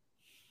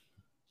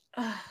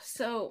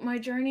 So my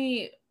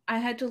journey, I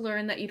had to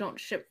learn that you don't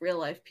ship real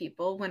life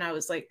people when I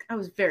was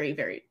very,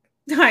 very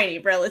tiny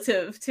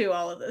relative to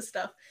all of this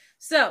stuff.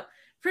 So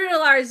Pretty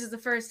Little Liars is the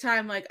first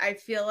time like I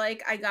feel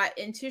like I got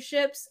into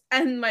ships,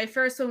 and my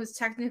first one was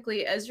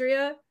technically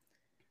Ezria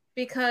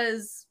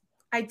because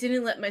I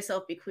didn't let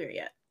myself be queer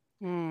yet.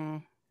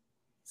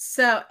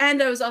 So,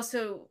 and I was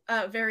also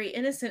very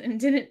innocent and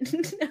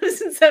didn't. I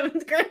was in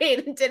 7th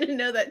grade and didn't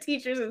know that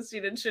teachers and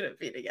students shouldn't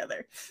be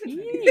together.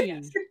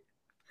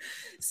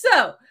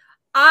 So,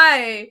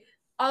 I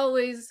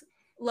always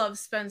loved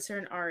Spencer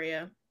and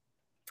Arya.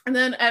 And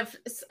then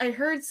I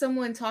heard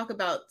someone talk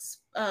about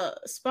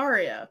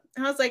Sparia,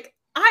 and I was like,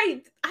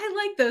 I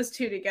like those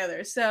two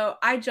together, so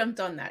I jumped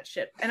on that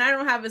ship. And I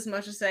don't have as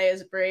much to say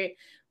as Brie,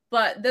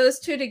 but those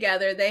two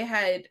together, they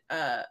had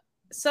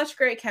such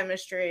great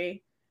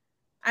chemistry.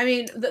 I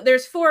mean,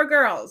 there's 4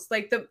 girls,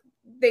 like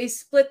they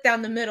split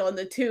down the middle, and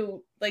the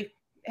two, like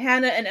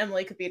Hannah and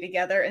Emily could be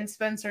together, and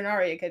Spencer and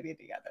Arya could be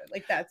together.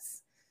 Like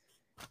that's.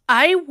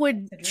 I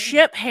would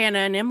ship Hannah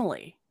and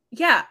Emily.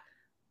 Yeah.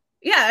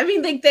 Yeah, I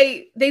mean, like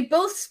they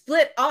both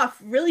split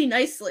off really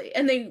nicely,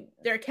 and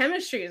their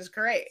chemistry is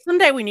great.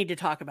 Someday we need to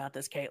talk about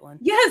this, Caitlin.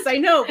 Yes, I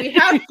know we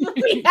have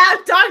we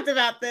have talked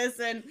about this,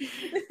 and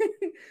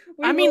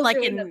I mean, like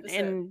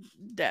in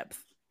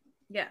depth.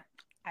 Yeah,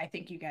 I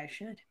think you guys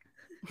should.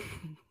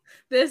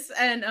 This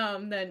and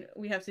then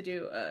we have to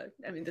do.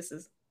 I mean, this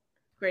is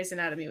Grey's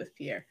Anatomy with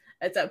Pierre.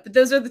 But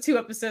those are the 2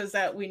 episodes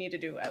that we need to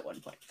do at one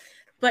point.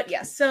 But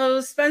yes, yeah,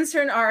 so Spencer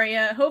and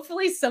Arya.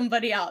 Hopefully,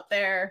 somebody out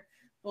there.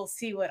 We'll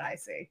see what I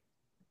see.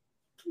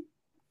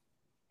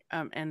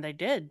 And they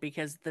did,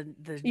 because there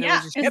was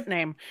a ship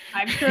name.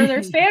 I'm sure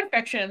there's fan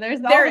fiction.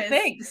 There's all the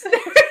things.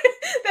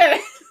 There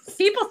is.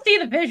 People see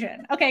the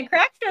vision. Okay,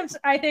 crack ships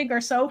I think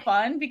are so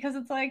fun because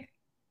it's like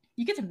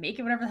you get to make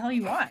it whatever the hell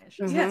you want. It's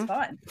just it's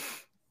fun.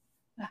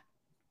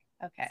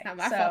 Okay. It's not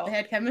my fault they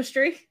had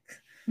chemistry.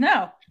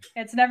 No,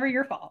 it's never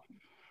your fault.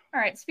 All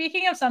right,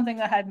 speaking of something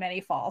that had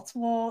many faults,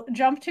 we'll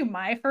jump to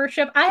my first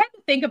ship. I had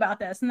to think about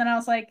this, and then I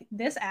was like,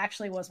 this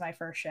actually was my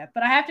first ship,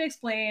 but I have to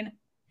explain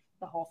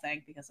the whole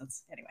thing because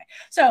it's, anyway.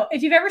 So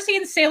if you've ever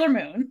seen Sailor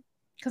Moon,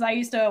 because I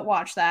used to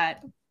watch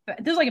that,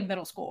 this was like in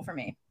middle school for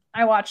me.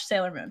 I watched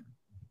Sailor Moon.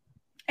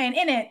 And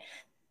in it,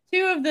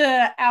 2 of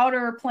the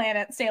outer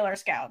planet Sailor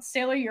Scouts,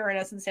 Sailor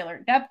Uranus and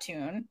Sailor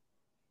Neptune,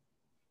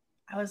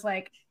 I was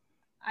like,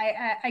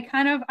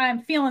 I'm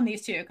feeling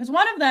these 2, because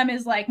one of them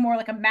is like more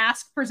like a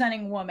mask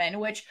presenting woman,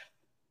 which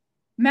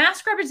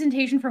mask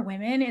representation for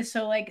women is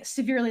so like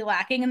severely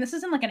lacking. And this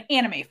isn't like an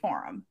anime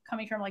forum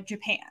coming from like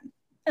Japan.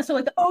 And so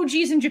like the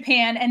OGs in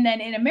Japan, and then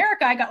in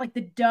America, I got like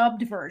the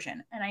dubbed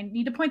version. And I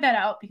need to point that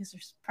out because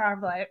there's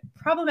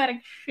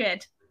problematic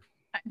shit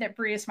that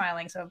Brie is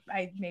smiling. So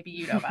maybe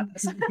you know about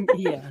this.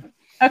 Yeah.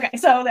 Okay.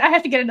 So I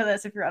have to get into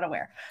this if you're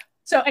unaware.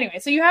 So anyway,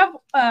 so you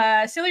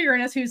have Sailor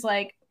Uranus, who's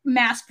like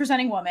mask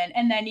presenting woman,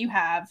 and then you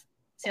have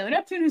Sailor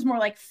Neptune, who's more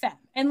like femme,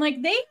 and like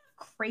they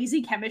have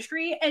crazy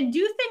chemistry and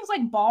do things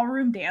like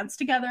ballroom dance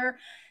together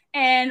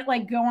and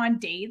like go on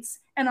dates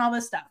and all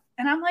this stuff.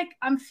 And I'm like,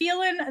 I'm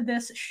feeling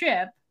this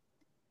ship.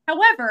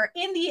 However,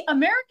 in the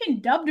American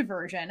dubbed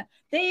version,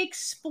 they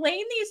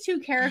explain these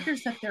 2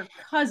 characters that they're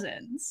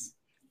cousins.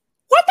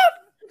 What the?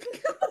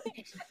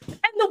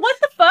 And the what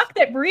the fuck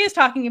that Brie is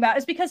talking about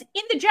is because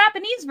in the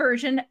Japanese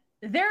version,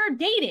 they're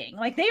dating,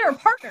 like they are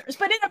partners,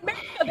 but in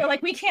America they're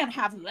like, we can't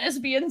have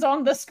lesbians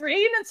on the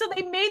screen, and so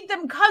they made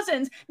them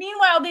cousins.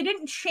 Meanwhile, they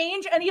didn't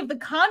change any of the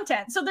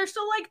content, so they're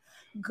still like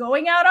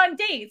going out on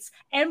dates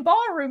and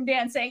ballroom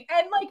dancing,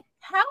 and like,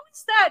 how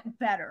is that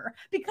better?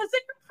 Because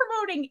they're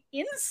promoting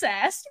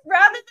incest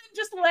rather than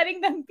just letting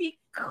them be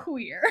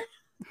queer.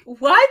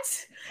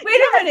 What? Wait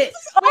a minute.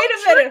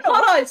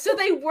 Hold on. So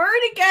they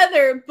were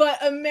together,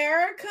 but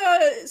America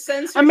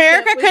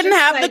couldn't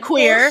have the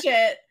queer.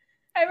 Bullshit.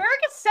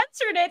 America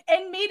censored it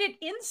and made it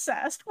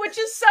incest, which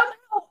is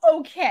somehow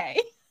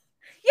okay.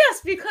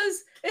 Yes,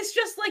 because it's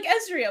just like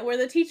Ezria, where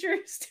the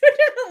teacher-student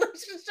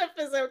relationship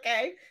is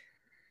okay.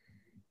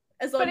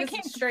 As long as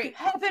it's straight.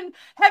 Heaven,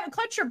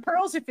 clutch your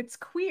pearls if it's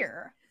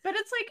queer. But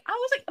it's like,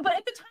 but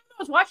at the time I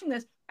was watching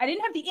this, I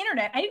didn't have the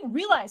internet. I didn't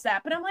realize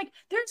that. But I'm like,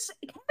 there's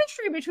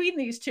chemistry between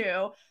these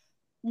 2.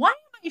 Why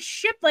am I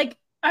shipped? Like,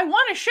 I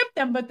want to ship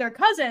them, but they're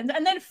cousins,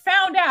 and then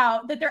found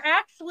out that they're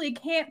actually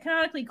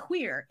canonically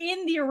queer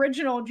in the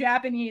original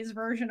Japanese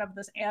version of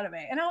this anime.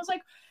 And I was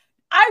like,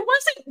 I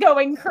wasn't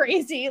going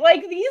crazy.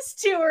 Like, these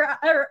 2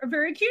 are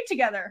very cute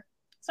together.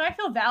 So I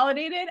feel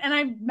validated, and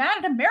I'm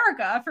mad at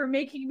America for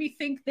making me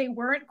think they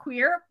weren't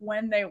queer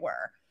when they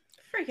were.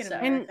 Freaking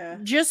America.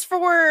 And just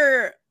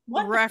for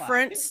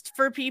reference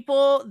for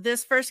people,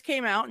 this first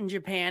came out in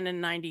Japan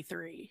in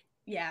 93.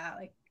 Yeah.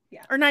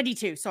 Or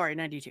 92. Sorry,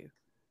 92.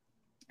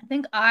 I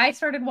think I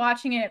started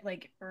watching it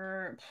like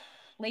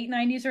late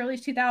 90s, early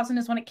 2000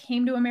 is when it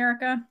came to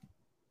America.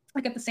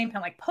 Like at the same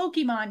time, like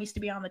Pokemon used to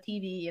be on the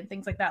TV and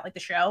things like that, like the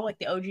show, like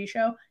the OG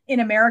show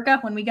in America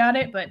when we got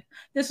it. But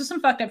this was some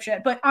fucked up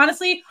shit. But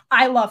honestly,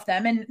 I love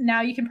them. And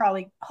now you can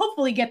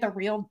hopefully get the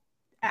real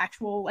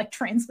actual like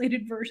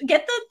translated version.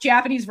 Get the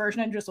Japanese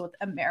version and just with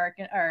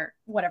American or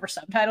whatever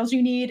subtitles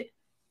you need.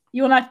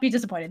 You will not be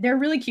disappointed. They're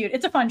really cute.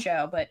 It's a fun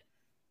show. But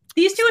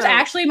these 2 is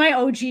actually my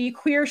OG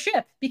queer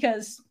ship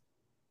because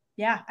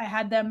Yeah, I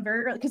had them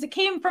very early because it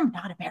came from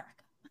Not America.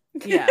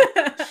 Yeah,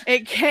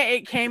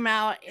 it came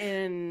out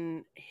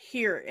in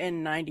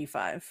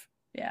 95.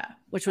 Yeah,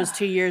 which was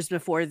 2 years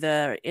before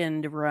the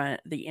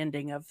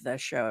ending of the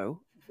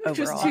show. Which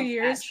was 2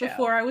 years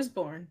before I was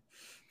born.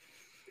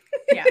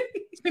 Yeah,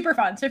 super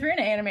fun. So if you're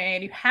into anime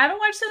and you haven't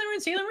watched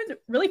Sailor Moon's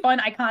really fun,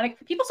 iconic.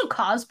 People still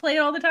cosplay it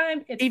all the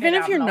time. It's even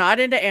phenomenal. if you're not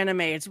into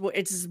anime, it's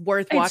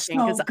worth watching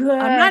because so good.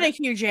 I'm not a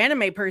huge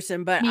anime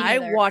person, but I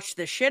neither. watched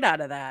the shit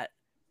out of that.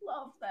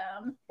 Love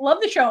them. Love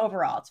the show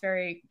overall. It's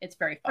very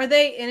fun. Are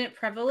they in it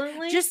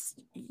prevalently?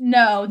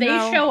 No, they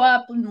show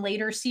up in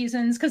later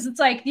seasons because it's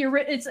like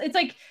it's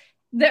like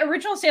the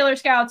original Sailor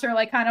Scouts are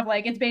like kind of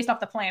like it's based off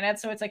the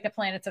planets, so it's like the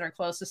planets that are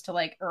closest to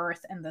like Earth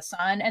and the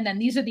sun, and then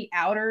these are the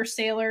outer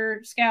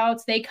Sailor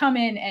Scouts. They come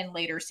in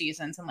later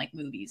seasons and like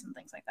movies and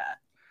things like that.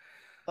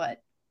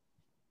 But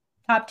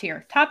top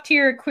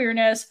tier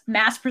queerness,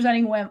 mass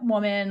presenting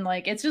woman,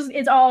 like it's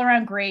all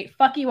around great.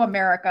 Fuck you,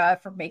 America,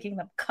 for making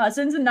them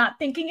cousins and not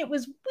thinking it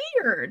was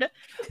weird.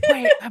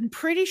 Wait, I'm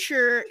pretty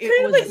sure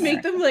it was like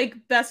make them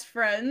like best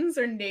friends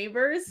or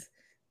neighbors.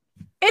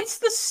 It's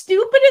the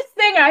stupidest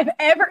thing I've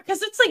ever,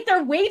 because it's like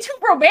they're way too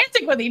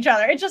romantic with each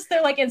other. It's just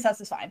they're like incest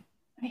is fine.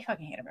 I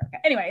fucking hate America.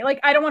 Anyway, like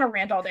I don't want to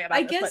rant all day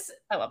about this,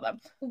 but I love them.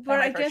 But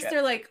I guess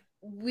they're like,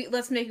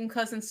 let's make them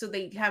cousins so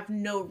they have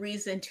no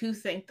reason to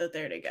think that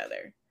they're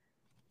together.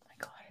 Oh my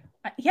god.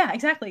 Yeah,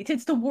 exactly.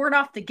 It's to ward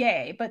off the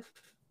gay, but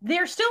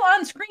they're still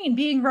on screen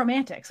being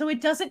romantic, so it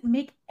doesn't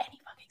make any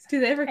fucking sense. Do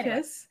they ever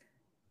kiss?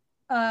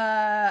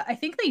 I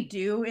think they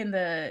do in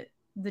the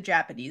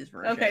Japanese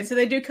version. Okay, so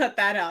they do cut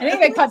that out. I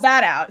think they cut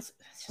that out. It's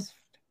just,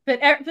 but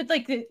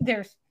like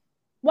there's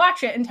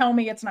watch it and tell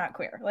me it's not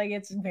queer. Like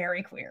it's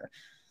very queer.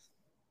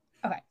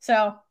 Okay,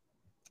 so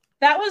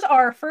that was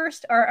our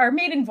first our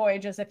maiden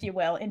voyages, if you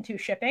will, into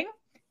shipping.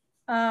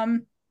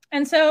 And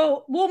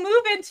so we'll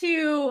move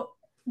into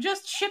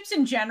just ships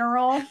in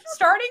general,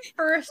 starting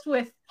first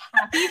with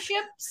happy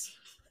ships.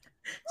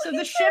 So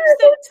the ships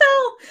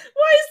hotel.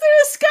 Why is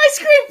there a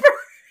skyscraper?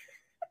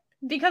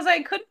 Because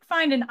I couldn't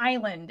find an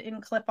island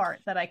in clip art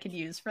that I could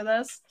use for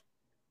this.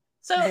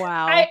 So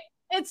wow.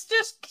 It's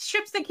just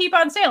ships that keep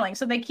on sailing.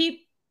 So they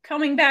keep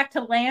coming back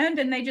to land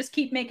and they just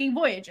keep making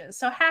voyages.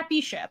 So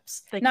happy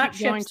ships. They not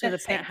keep going ships to the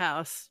sink.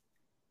 penthouse.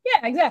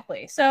 Yeah,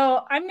 exactly.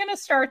 So I'm going to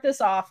start this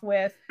off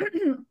with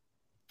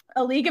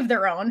A League of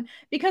Their Own,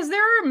 because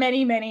there are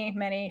many, many,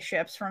 many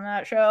ships from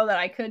that show that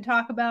I could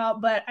talk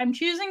about, but I'm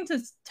choosing to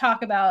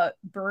talk about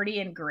Birdie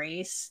and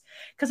Grace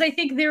because I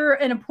think they're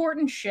an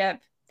important ship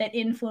that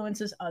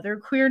influences other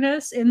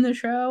queerness in the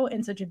show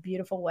in such a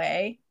beautiful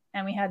way.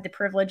 And we had the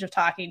privilege of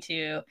talking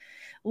to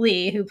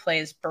Lee, who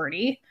plays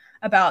Birdie,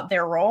 about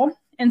their role.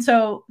 And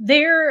so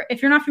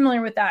if you're not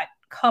familiar with that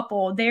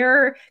couple,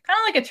 they're kind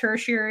of like a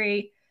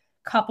tertiary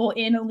couple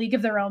in A League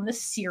of Their Own, the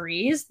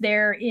series.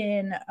 They're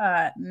in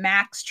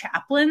Max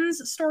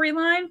Chaplin's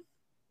storyline.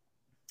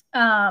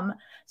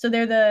 So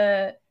they're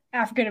the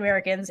African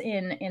Americans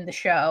in the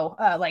show,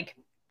 like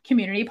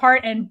community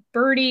part, and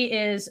Birdie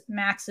is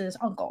Max's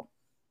uncle.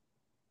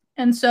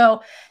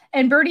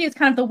 And Birdie is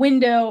kind of the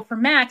window for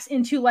Max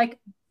into like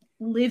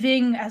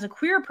living as a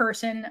queer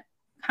person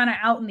kind of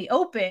out in the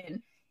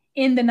open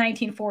in the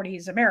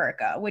 1940s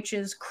America, which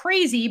is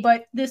crazy,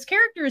 but this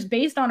character is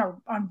based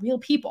on real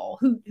people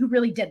who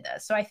really did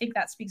this. So I think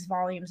that speaks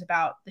volumes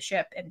about the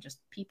ship and just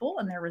people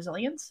and their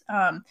resilience.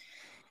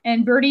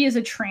 And Birdie is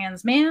a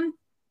trans man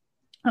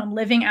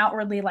living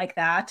outwardly like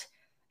that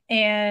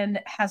and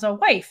has a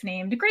wife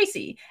named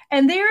Gracie.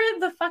 And they're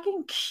the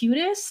fucking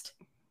cutest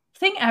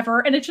thing ever,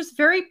 and it's just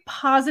very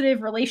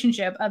positive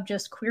relationship of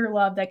just queer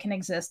love that can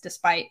exist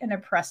despite an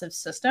oppressive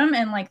system.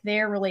 And like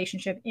their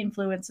relationship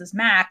influences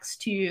Max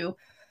to,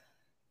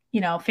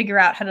 figure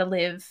out how to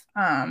live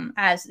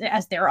as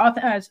their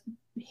authentic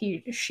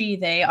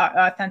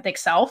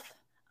self.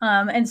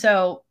 And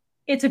so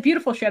it's a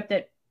beautiful ship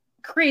that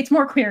creates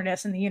more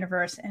queerness in the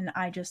universe, and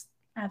I just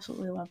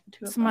absolutely love the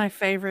two of them. It's my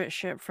favorite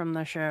ship from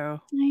the show.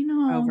 I know.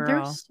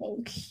 Overall. They're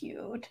so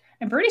cute.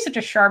 And Birdie's such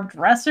a sharp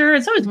dresser,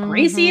 and so is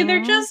Gracie.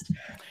 They're just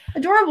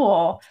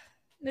adorable.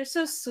 They're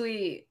so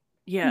sweet.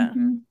 Yeah.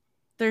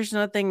 There's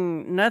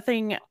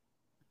nothing.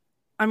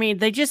 I mean,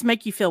 they just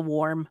make you feel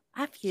warm.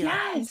 I feel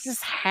it's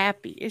just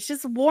happy. It's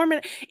just warm.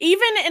 And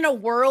even in a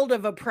world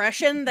of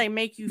oppression, they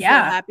make you feel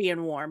happy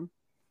and warm.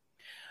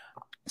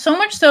 So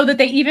much so that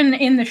they even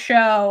in the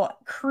show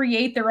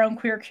create their own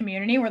queer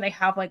community where they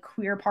have like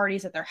queer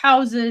parties at their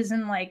houses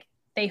and like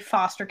they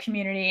foster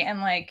community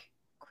and like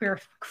queer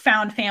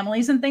found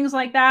families and things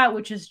like that,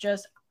 which is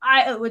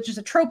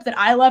a trope that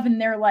I love. And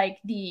they're like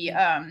the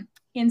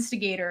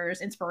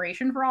instigators,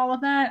 inspiration for all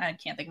of that. I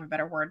can't think of a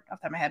better word off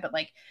the top of my head, but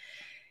like,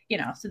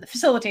 so the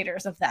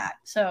facilitators of that.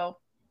 So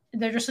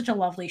they're just such a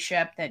lovely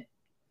ship that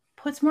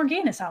puts more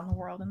gayness out in the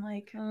world. And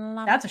like,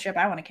 that's a ship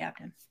I want to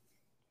captain.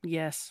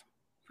 Yes.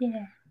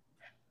 Yeah.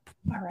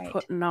 All right.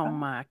 Putting on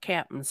my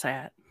captain's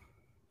hat.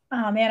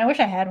 Oh man, I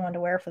wish I had one to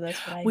wear for this,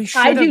 but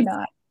I do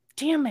not.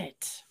 Damn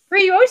it.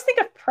 Brie, you always think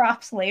of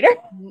props later.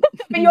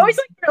 But you always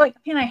you're like,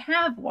 man, I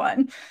have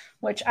one,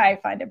 which I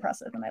find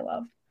impressive and I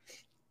love.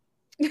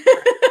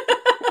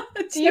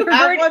 Do you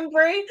have one,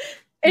 Brie?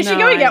 Is she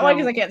going to get one?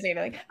 Because I can't say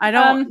anything. I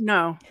don't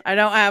know. I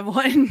don't have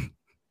one.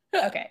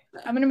 Okay.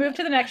 I'm going to move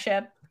to the next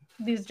ship.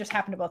 These just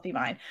happen to both be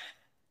mine.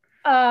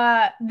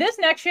 This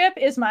next ship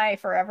is my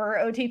forever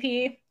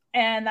OTP,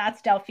 and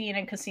that's Delphine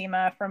and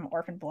Cosima from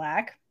Orphan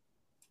Black.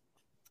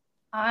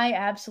 I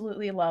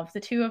absolutely love the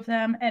two of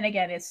them. And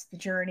again, it's the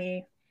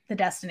journey, the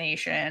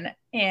destination.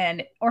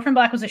 And Orphan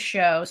Black was a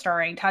show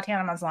starring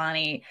Tatiana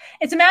Maslany.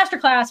 It's a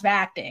masterclass of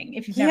acting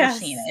if you've never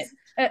seen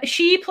it.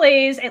 She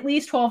plays at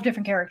least 12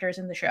 different characters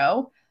in the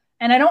show.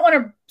 And I don't want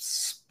to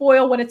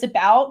spoil what it's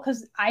about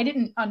because I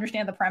didn't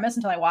understand the premise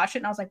until I watched it.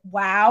 And I was like,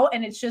 wow.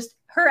 And it's just,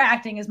 her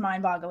acting is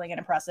mind-boggling and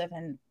impressive.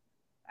 And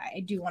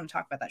I do want to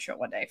talk about that show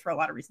one day for a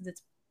lot of reasons.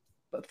 It's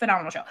a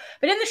phenomenal show.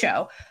 But in the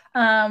show,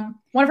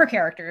 one of her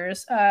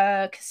characters,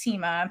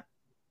 Cosima,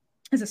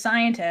 is a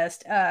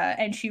scientist.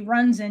 And she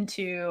runs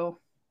into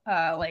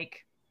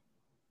like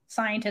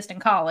scientist in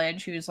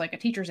college who's like a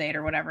teacher's aide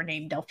or whatever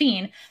named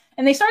Delphine.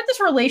 And they start this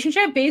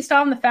relationship based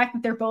on the fact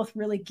that they're both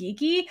really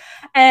geeky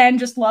and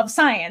just love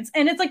science.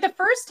 And it's like the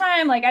first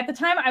time, like at the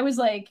time I was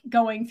like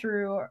going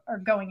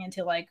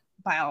into like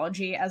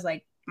biology as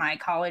like my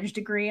college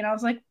degree. And I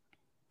was like,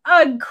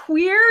 a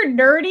queer,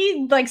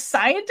 nerdy, like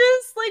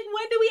scientist? Like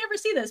when do we ever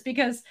see this?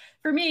 Because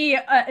for me,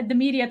 the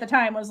media at the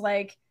time was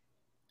like,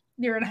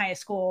 you're in high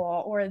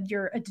school or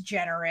you're a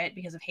degenerate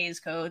because of Hays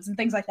codes and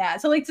things like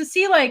that. So like to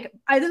see like,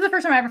 this is the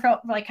first time I ever felt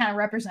like kind of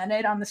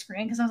represented on the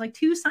screen because I was like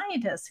two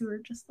scientists who were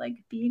just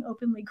like being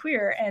openly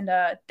queer. And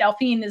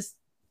Delphine is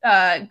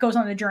goes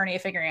on the journey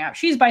of figuring out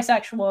she's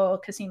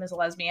bisexual, Cosima's a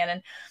lesbian,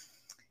 and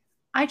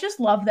I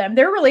just love them.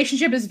 Their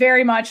relationship is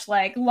very much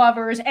like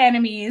lovers,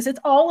 enemies.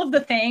 It's all of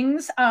the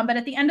things. But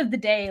at the end of the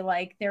day,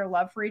 like their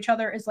love for each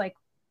other is like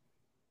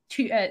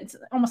it's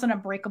almost an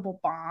unbreakable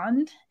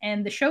bond.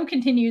 And the show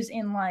continues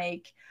in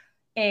like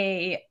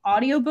a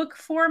audiobook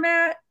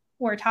format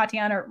where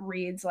Tatiana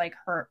reads like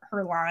her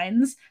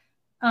lines.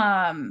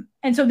 And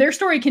so their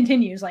story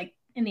continues like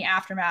in the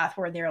aftermath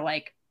where they're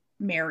like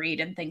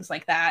married and things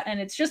like that. And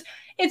it's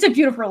a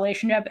beautiful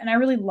relationship and I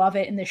really love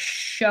it. And the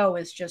show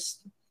is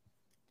just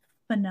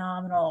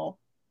phenomenal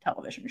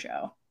television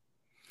show.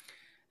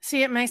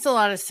 See, it makes a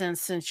lot of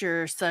sense since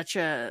you're such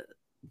a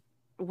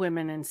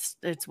women in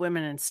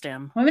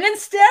STEM. Women in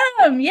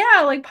STEM,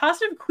 yeah, like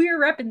positive queer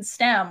rep in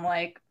STEM.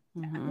 Like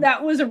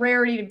that was a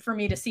rarity for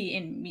me to see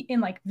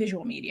in like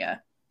visual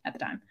media at the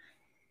time.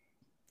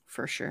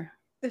 For sure.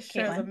 This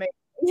show is amazing.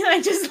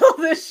 I just love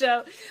this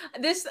show.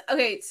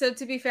 So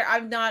to be fair,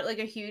 I'm not like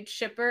a huge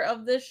shipper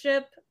of this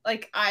ship.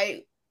 Like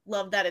I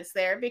love that it's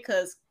there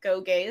because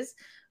go gays.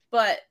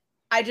 But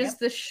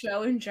the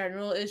show in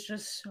general is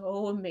just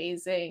so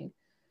amazing.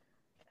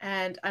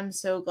 And I'm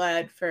so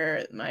glad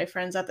for my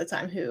friends at the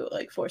time who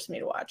like forced me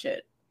to watch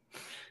it.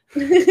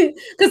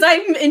 Because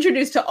I'm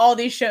introduced to all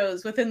these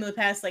shows within the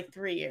past like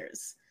 3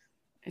 years.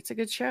 It's a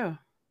good show.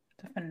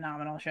 It's a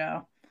phenomenal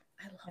show.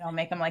 I don't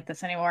make them like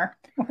this anymore.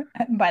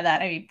 By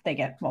that, I mean they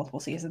get multiple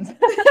seasons.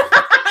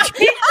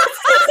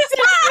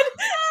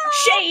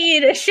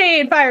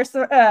 Shade, fire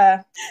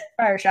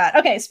shot.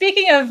 Okay,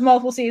 speaking of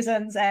multiple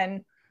seasons,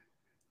 and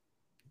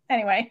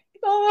anyway,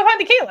 we'll move on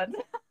to Caitlin.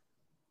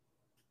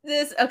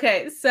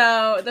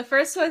 So the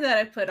first one that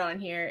I put on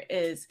here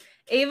is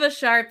Ava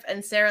Sharp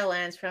and Sarah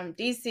Lance from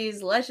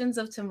DC's Legends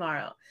of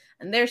Tomorrow.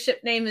 And their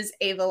ship name is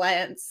Ava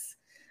Lance.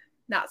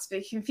 Not to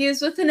be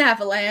confused with an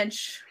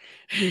avalanche.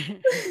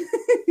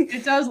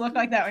 It does look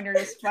like that when you're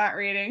just flat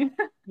reading.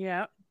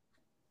 Yeah.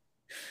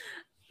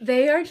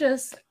 They are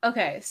just...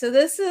 Okay, so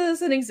this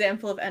is an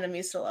example of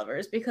enemies to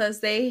lovers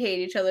because they hate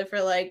each other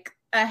for like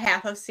a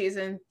half of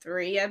season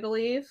 3, I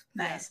believe.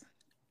 Nice.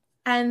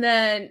 And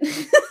then...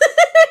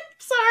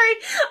 Sorry,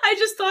 I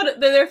just thought that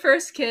their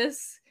first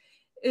kiss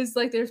is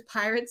like there's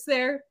pirates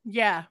there.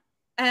 Yeah.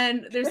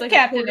 And there's like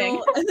captaining. a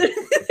portal, and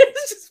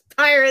there's just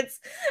pirates.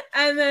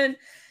 And then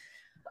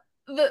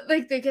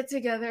they get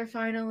together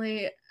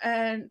finally,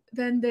 and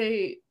then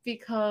they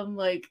become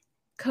like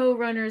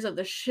co-runners of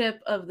the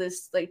ship of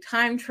this like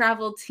time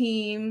travel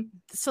team.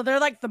 So they're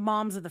like the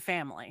moms of the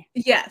family.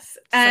 Yes.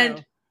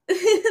 And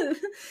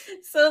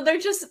so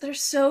they're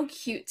so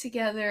cute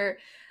together.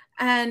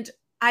 And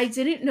I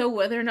didn't know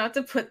whether or not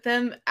to put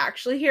them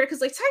actually here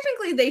because, like,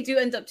 technically they do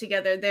end up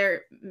together.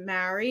 They're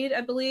married,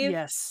 I believe.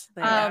 Yes,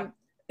 they are.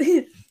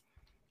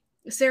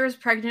 Sarah's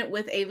pregnant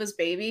with Ava's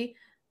baby.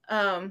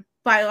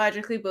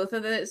 Biologically, both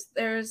of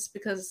theirs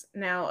because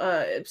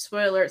now,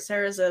 spoiler alert,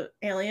 Sarah's a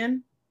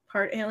alien,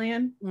 part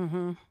alien.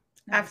 Mm-hmm.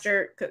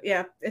 After,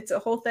 it's a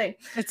whole thing.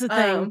 It's a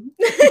thing.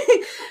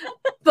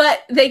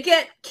 But they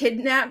get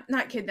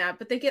not kidnapped,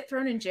 but they get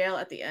thrown in jail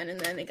at the end, and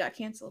then it got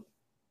canceled.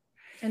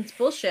 And it's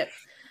bullshit.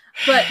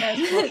 But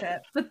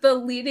but the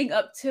leading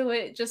up to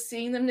it, just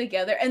seeing them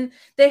together, and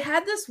they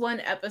had this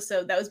one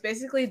episode that was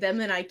basically them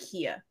in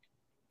IKEA.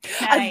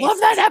 Nice. I love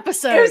that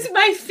episode. It was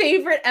my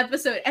favorite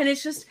episode, and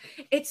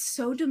it's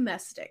so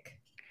domestic.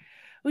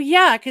 Well,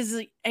 yeah,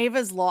 because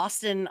Ava's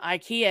lost in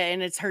IKEA,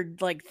 and it's her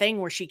like thing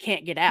where she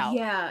can't get out.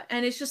 Yeah,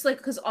 and it's just like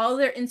because all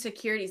their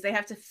insecurities, they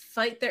have to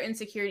fight their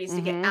insecurities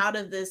to get out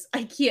of this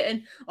IKEA.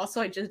 And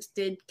also,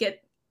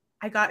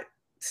 I got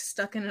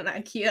stuck in an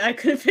IKEA. I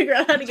couldn't figure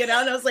out how to get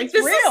out. And I was like,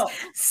 this is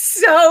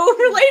so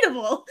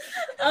relatable.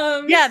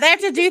 Yeah, they have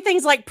to do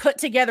things like put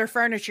together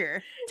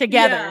furniture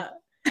together. Yeah.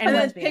 And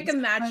then pick a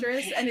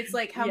mattress, and it's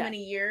like how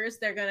many years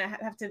they're gonna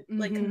have to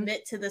like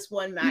commit to this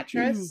one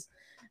mattress.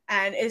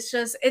 And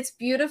it's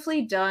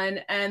beautifully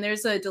done. And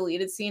there's a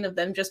deleted scene of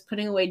them just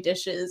putting away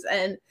dishes,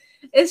 and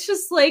it's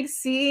just like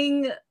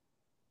seeing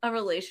a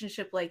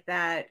relationship like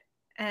that.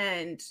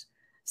 And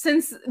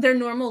since their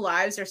normal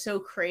lives are so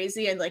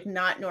crazy and like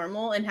not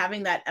normal, and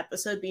having that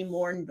episode be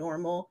more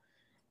normal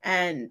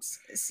and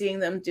seeing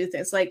them do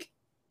things like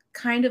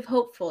kind of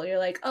hopeful, you're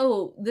like,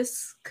 oh,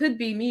 this could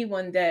be me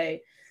one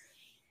day.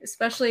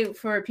 Especially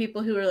for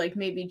people who are like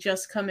maybe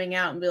just coming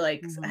out and be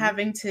like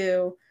having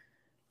to.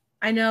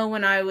 I know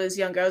when I was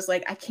younger, I was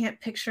like, I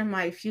can't picture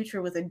my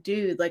future with a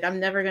dude. Like, I'm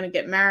never going to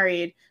get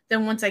married.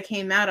 Then once I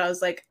came out, I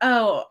was like,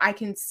 oh, I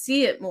can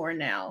see it more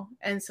now.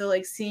 And so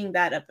like seeing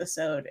that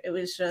episode, it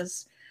was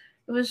just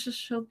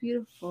so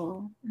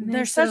beautiful. And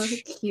they're so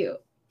such cute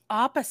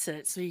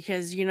opposites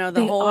because, you know,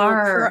 They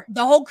are.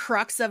 the whole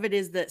crux of it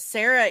is that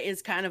Sarah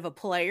is kind of a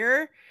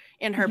player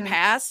in her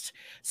past.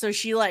 So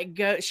she like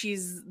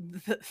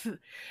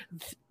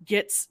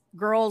gets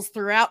girls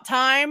throughout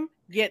time,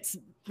 gets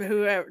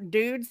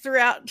dudes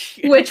throughout,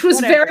 which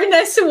was very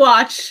nice to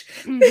watch.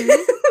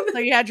 So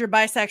you had your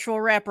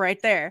bisexual rep right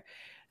there.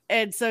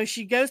 And so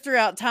she goes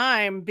throughout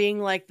time being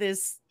like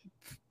this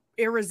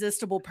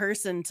irresistible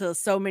person to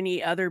so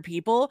many other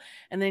people.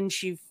 And then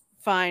she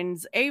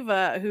finds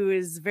Ava, who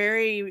is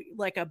very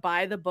like a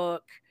by the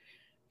book,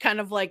 kind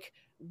of like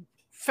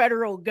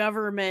federal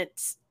government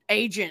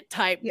agent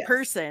type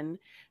person,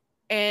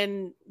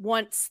 and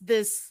wants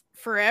this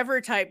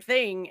forever type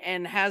thing,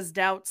 and has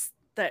doubts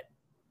that,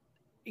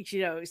 you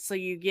know, so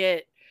you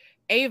get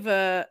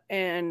Ava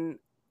and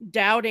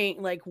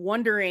doubting, like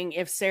wondering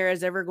if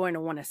Sarah's ever going to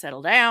want to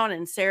settle down,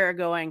 and Sarah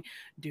going,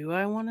 do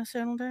I want to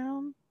settle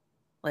down?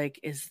 Like,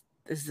 is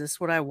this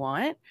what I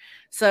want?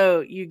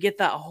 So you get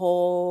that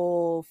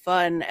whole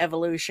fun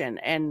evolution,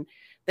 and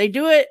they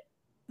do it,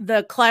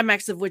 the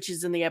climax of which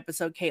is in the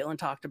episode Caitlin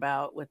talked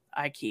about with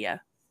IKEA.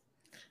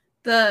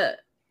 The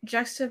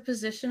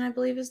juxtaposition, I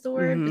believe is the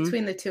word,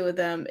 between the two of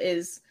them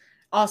is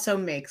also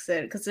makes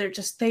it,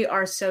 because they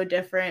are so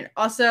different.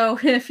 Also,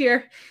 if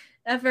you're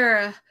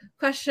ever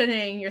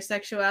questioning your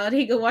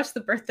sexuality, go watch the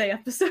birthday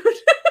episode.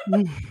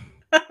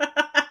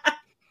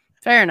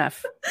 Fair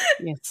enough.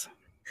 Yes.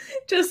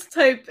 Just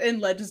type in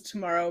Legends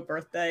Tomorrow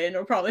birthday and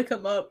it'll probably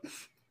come up.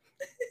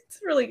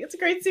 It's a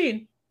great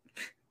scene.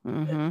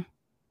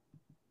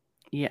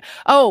 Yeah.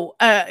 Oh,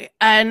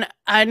 and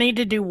I need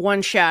to do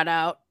one shout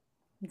out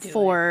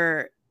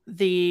for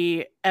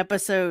the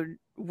episode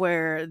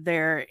where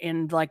they're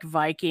in like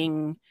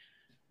Viking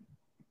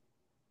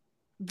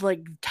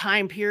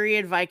time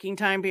period,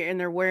 and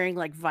they're wearing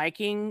like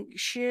Viking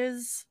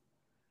shiz.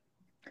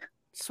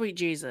 Sweet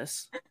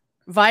Jesus.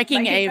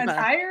 Viking Ava.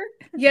 Attire?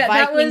 Yeah,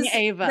 Viking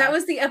Ava. That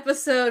was the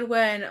episode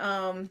when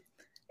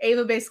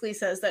Ava basically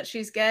says that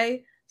she's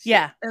gay.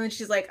 And then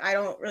she's like, I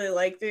don't really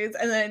like dudes.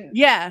 And then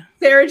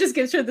Sarah just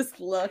gives her this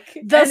look.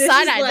 The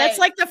side eye. That's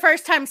like the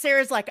first time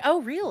Sarah's like,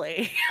 oh,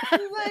 really?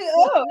 Like,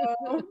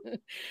 oh.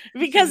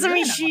 Because, I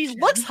mean, she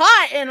looks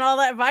hot in all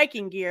that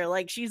Viking gear.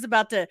 Like, she's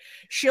about to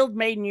shield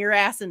maiden your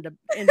ass into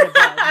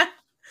bed.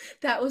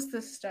 That was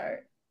the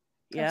start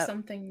of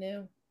something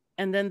new.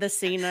 And then the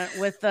scene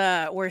with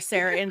where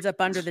Sarah ends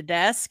up under the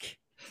desk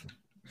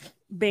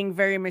being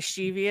very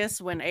mischievous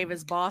when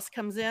Ava's boss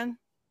comes in.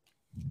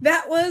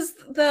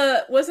 Wasn't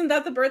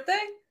that the birthday?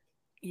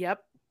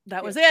 Yep,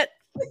 that was it.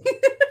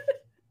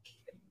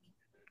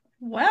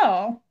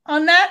 Well,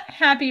 on that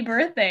happy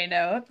birthday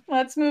note,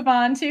 let's move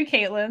on to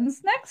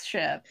Caitlin's next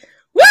ship.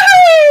 Woo!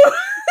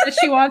 That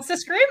she wants to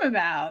scream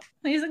about.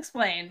 Please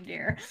explain,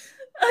 dear.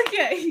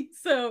 Okay,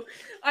 so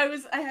I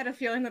had a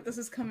feeling that this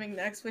is coming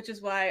next, which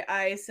is why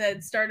I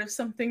said start of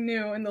something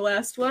new in the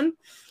last one.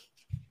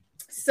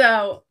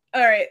 So,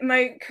 all right,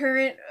 my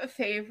current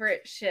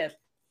favorite ship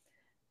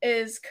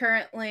is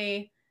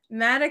currently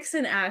Maddox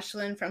and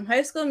Ashlyn from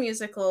High School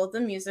Musical,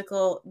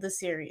 the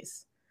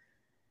series.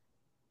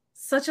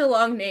 Such a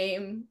long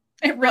name.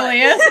 It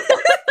really is.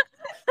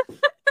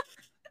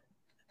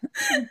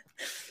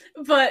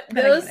 But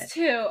those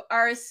two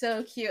are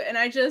so cute, and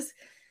I just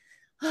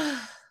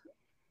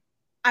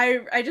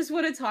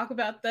want to talk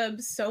about them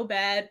so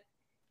bad.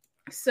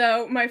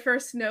 So my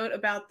first note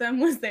about them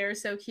was they are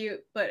so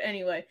cute. But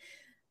anyway,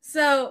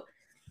 so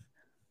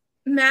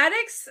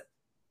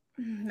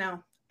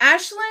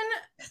Ashlyn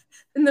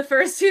in the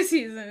first two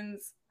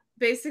seasons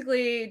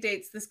basically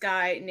dates this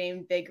guy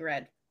named Big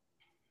Red.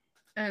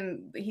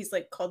 And he's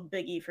like called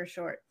Biggie for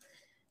short.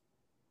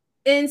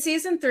 In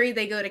season 3,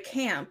 they go to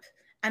camp,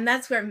 and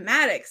that's where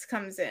Maddox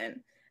comes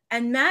in.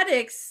 And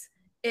Maddox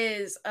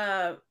is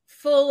a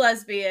full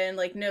lesbian,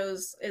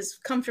 is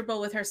comfortable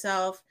with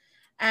herself.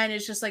 and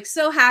is just like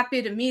so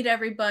happy to meet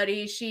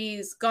everybody.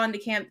 She's gone to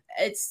camp.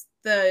 It's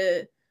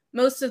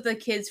most of the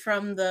kids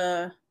from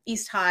the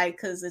East High,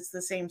 because it's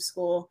the same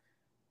school.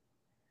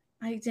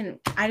 I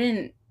didn't.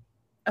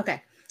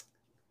 Okay.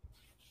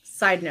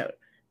 Side note.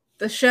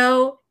 The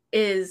show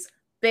is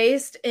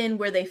based in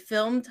where they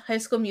filmed High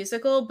School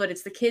Musical, but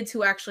it's the kids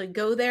who actually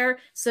go there.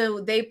 So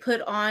they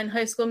put on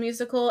High School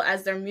Musical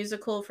as their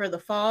musical for the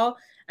fall.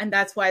 And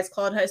that's why it's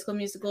called High School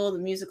Musical,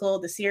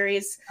 the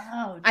series.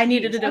 Oh, geez. I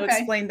needed to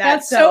explain that.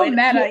 That's so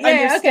meta. Yeah,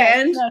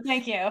 understand. Okay. No,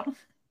 thank you.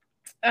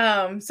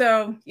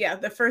 So yeah,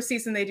 the first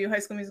season they do High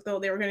School Musical.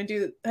 They were going to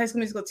do High School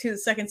Musical 2 the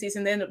second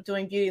season. They ended up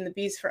doing Beauty and the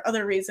Beast for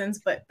other reasons,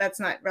 but that's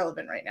not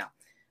relevant right now.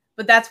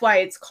 But that's why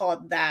it's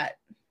called that.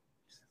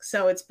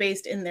 So it's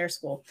based in their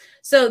school.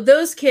 So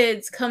those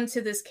kids come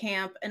to this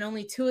camp, and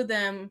only 2 of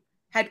them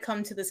had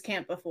come to this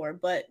camp before,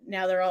 but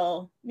now they're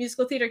all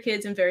musical theater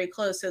kids and very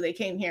close, so they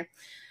came here.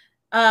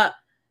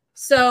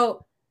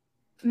 So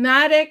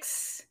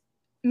Maddox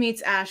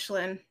meets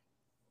Ashlyn,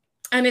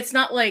 and it's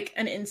not like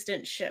an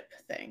instant ship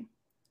thing,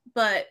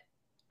 but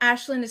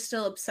Ashlyn is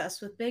still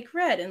obsessed with Big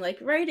Red and like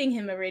writing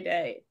him every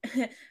day.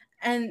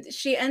 And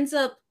she ends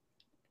up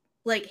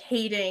like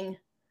hating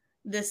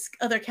this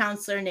other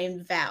counselor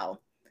named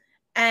Val.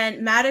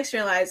 And Maddox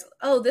realized,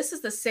 oh, this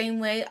is the same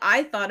way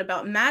I thought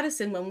about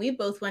Madison when we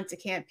both went to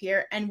camp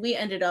here, and we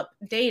ended up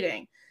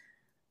dating.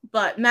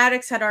 But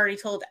Maddox had already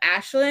told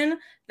Ashlyn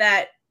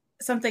that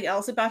something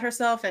else about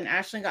herself, and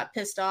Ashlyn got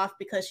pissed off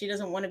because she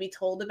doesn't want to be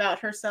told about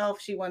herself.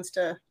 She wants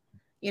to,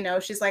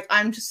 she's like,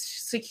 I'm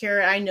just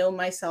secure. I know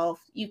myself.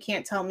 You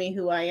can't tell me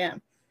who I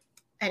am.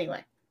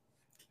 Anyway,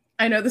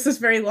 I know this is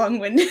very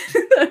long-winded.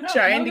 I'm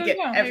trying to get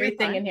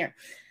everything in here.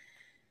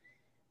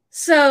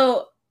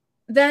 So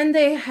then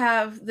they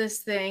have this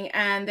thing,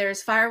 and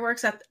there's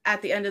fireworks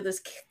at the end of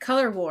this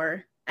color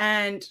war,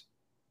 and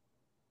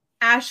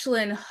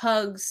Ashlyn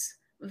hugs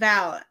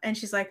Val, and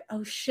she's like,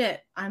 oh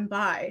shit, I'm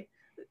bi.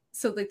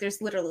 So like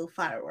there's literal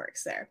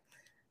fireworks there.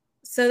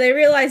 So they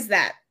realize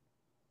that.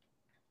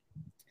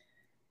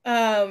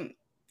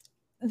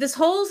 This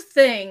whole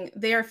thing,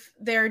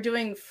 they're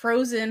doing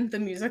Frozen the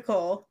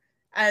musical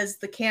as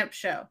the camp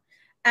show.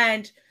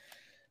 And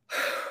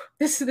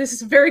this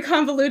is very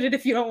convoluted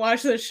if you don't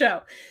watch the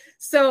show.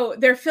 So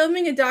they're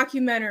filming a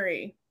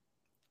documentary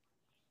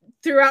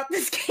throughout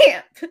this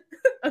camp.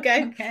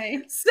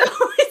 Okay. So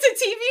it's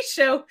a TV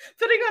show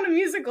putting on a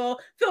musical,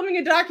 filming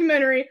a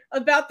documentary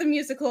about the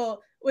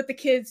musical with the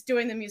kids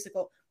doing the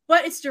musical.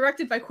 But it's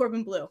directed by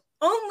Corbin Bleu.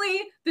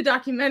 Only the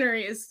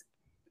documentary is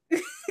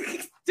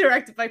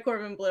directed by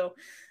Corbin Bleu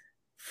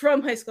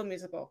from High School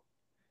Musical.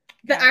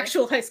 The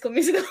actual High School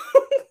Musical.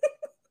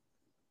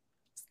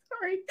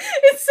 Sorry.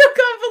 It's so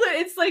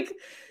convoluted. It's like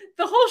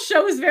the whole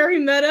show is very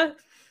meta.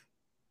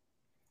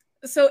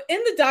 So in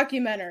the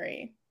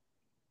documentary,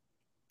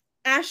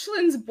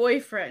 Ashlyn's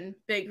boyfriend,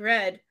 Big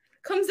Red,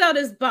 comes out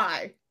as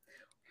bi,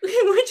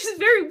 which is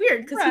very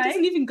weird because he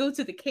doesn't even go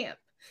to the camp.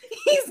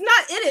 He's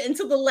not in it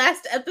until the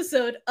last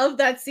episode of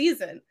that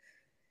season.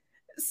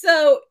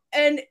 So,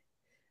 and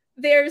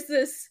there's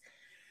this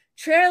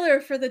trailer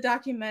for the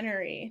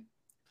documentary,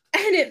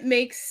 and it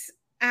makes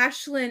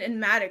Ashlyn and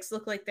Maddox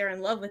look like they're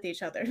in love with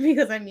each other,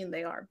 because I mean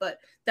they are, but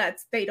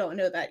they don't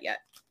know that yet.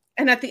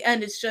 And at the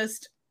end, it's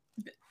just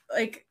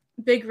like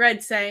Big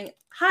Red saying,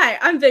 hi,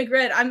 I'm Big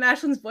Red, I'm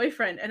Ashlyn's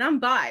boyfriend, and I'm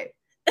bi.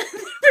 And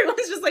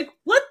everyone's just like,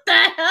 what the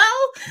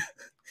hell?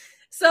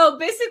 So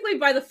basically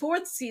by the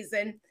 4th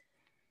season,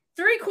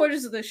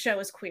 3/4 of the show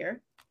is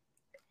queer.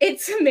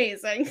 It's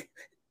amazing.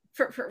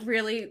 For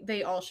really,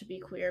 they all should be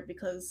queer,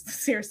 because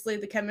seriously,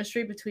 the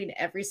chemistry between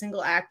every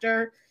single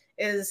actor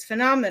is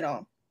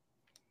phenomenal.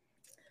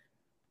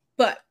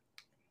 But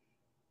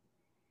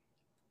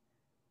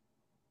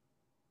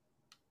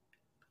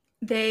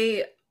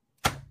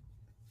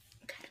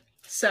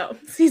so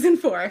season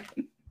 4.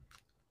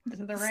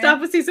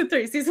 Stop with season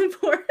 3. Season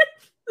 4.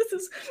 This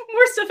is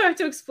more stuff I have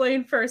to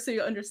explain first so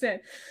you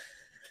understand.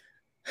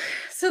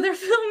 So they're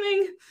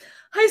filming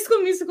High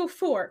School Musical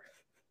 4.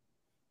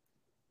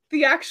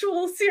 The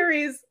actual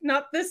series,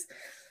 not this.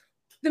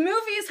 The movie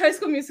is High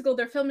School Musical.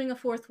 They're filming a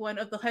 4th one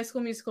of the High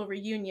School Musical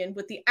reunion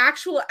with the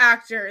actual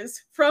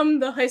actors from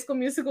the High School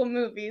Musical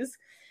movies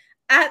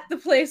at the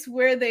place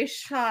where they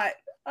shot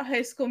a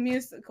High School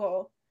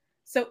Musical.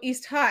 So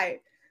East High.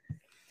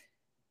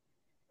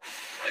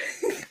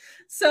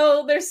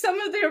 So there's some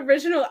of the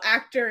original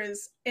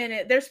actors in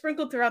it. They're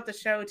sprinkled throughout the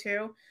show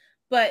too.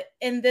 But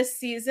in this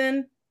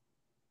season,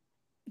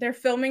 they're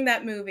filming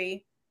that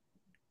movie.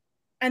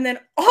 And then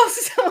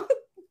also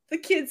the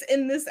kids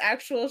in this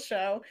actual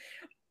show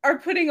are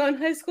putting on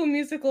High School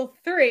Musical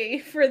 3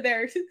 for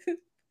their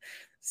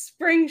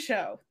spring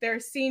show. Their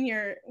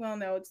senior, well,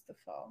 no, it's the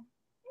fall.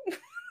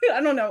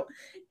 I don't know.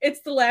 It's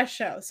the last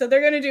show. So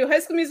they're going to do High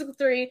School Musical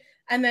 3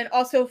 and then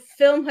also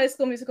film High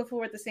School Musical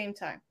 4 at the same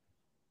time.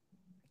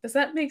 Does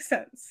that make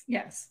sense?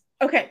 Yes.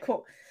 Okay,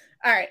 cool.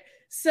 All right.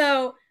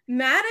 So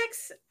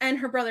Maddox and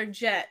her brother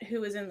Jet,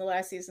 who was in the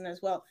last season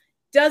as well,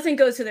 doesn't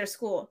go to their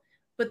school,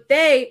 but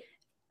they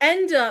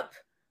end up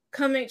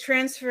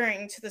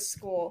transferring to the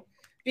school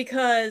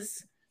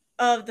because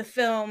of the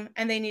film,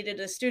 and they needed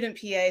a student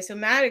PA, so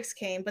Maddox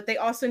came, but they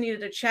also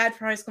needed a Chad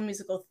for High School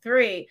Musical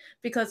 3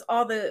 because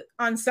all the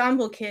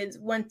ensemble kids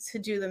went to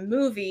do the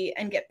movie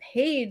and get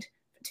paid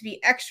to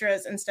be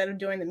extras instead of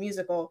doing the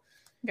musical.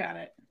 Got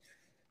it.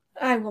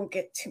 I won't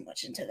get too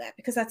much into that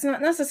because that's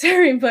not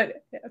necessary,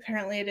 but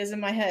apparently it is in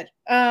my head.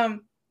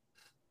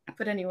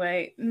 But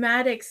anyway,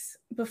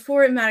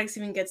 before Maddox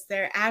even gets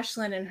there,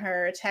 Ashlyn and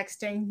her are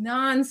texting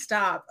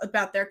nonstop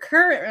about their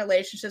current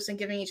relationships and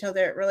giving each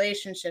other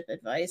relationship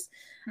advice.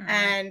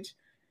 And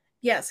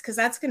yes, because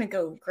that's going to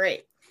go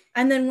great.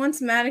 And then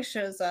once Maddox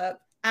shows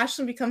up,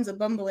 Ashlyn becomes a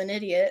bumbling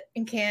idiot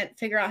and can't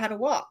figure out how to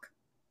walk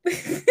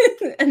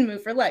and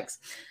move her legs.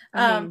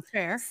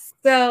 Fair.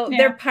 So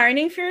they're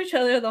pining for each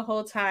other the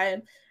whole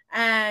time.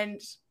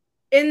 And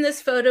in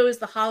this photo is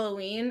the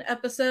Halloween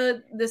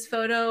episode. This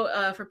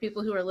photo, for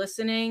people who are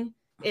listening,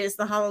 is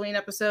the Halloween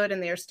episode,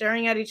 and they are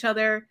staring at each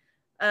other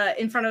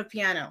in front of a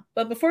piano.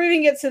 But before we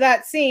even get to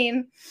that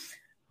scene,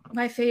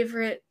 my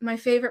favorite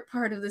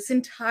part of this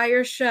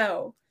entire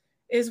show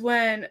is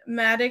when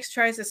Maddox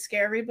tries to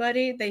scare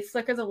everybody. They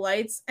flicker the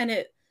lights,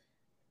 and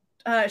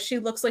she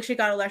looks like she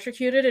got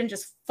electrocuted and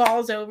just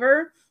falls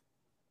over.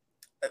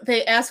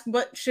 They ask,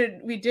 "What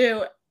should we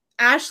do?"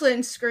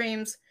 Ashlyn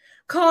screams,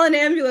 "Call an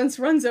ambulance,"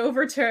 runs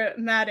over to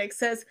Maddox,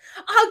 says,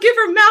 "I'll give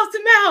her mouth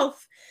to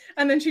mouth."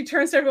 And then she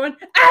turns to everyone,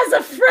 "As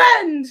a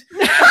friend."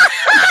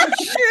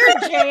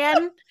 Sure,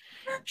 Jan.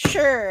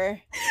 Sure. And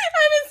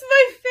it's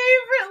my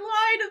favorite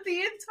line of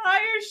the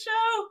entire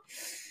show.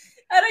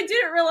 And I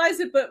didn't realize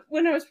it, but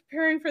when I was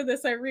preparing for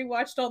this, I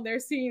rewatched all their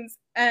scenes.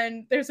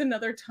 And there's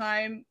another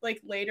time,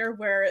 like later,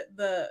 where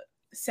the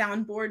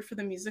soundboard for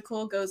the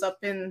musical goes up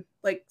and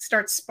like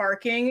starts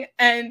sparking.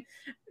 And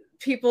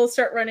people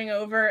start running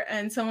over,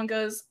 and someone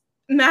goes,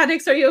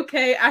 "Maddox, are you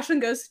okay?"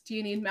 Ashlyn goes, "Do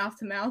you need mouth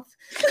to mouth?"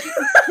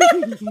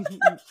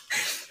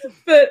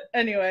 But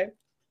anyway,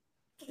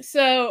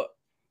 so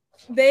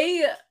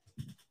they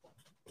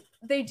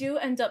do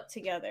end up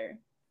together,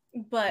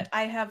 but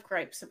I have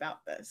gripes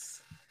about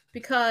this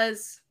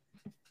because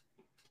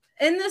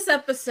in this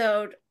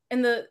episode,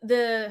 in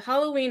the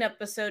Halloween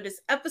episode,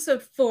 is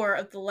episode 4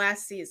 of the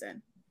last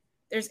season.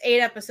 There's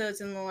 8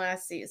 episodes in the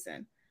last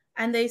season.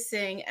 And they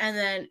sing, and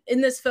then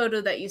in this photo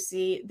that you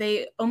see,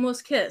 they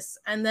almost kiss.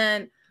 And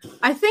then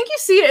I think you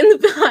see it in the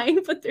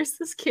behind, but there's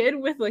this kid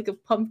with like a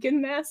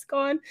pumpkin mask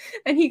on,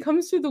 and he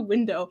comes through the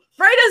window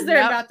right as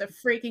they're about to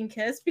freaking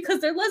kiss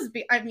because they're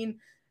lesbian. I mean,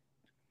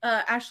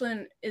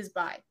 Ashlyn is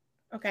bi.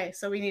 Okay,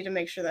 so we need to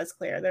make sure that's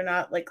clear. They're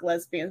not like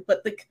lesbians,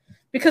 but like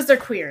because they're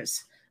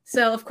queers.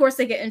 So of course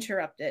they get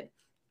interrupted.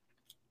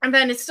 And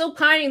then it's still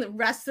pining the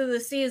rest of the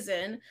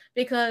season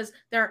because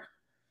they're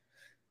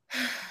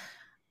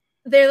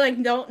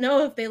like don't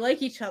know if they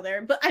like each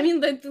other, but I mean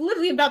they're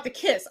literally about to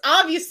kiss.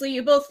 Obviously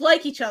you both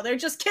like each other,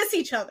 just kiss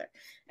each other.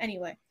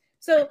 Anyway,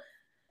 so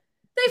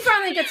they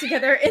finally get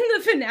together in the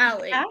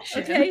finale.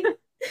 Okay.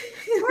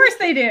 Of course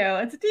they do.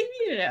 It's a TV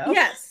show.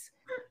 Yes.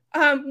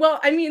 Well,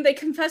 I mean, they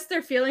confess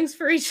their feelings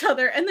for each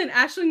other, and then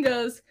Ashlyn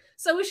goes,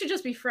 "So we should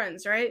just be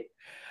friends, right?"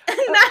 And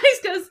Maddox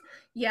goes,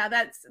 "Yeah,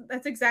 that's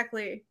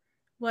exactly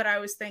what I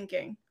was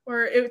thinking."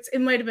 Or it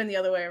might have been the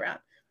other way around.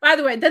 By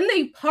the way, then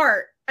they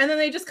part, and then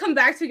they just come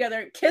back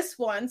together, kiss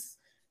once,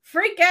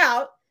 freak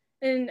out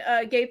in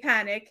gay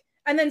panic,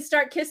 and then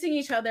start kissing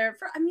each other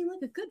for, I mean,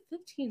 like a good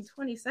 15,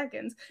 20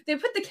 seconds. They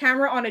put the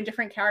camera on a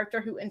different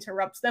character who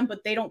interrupts them,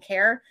 but they don't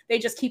care. They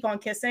just keep on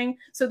kissing.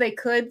 So they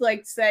could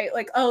like say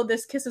like, "Oh,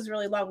 this kiss is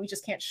really long. We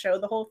just can't show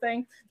the whole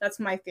thing." That's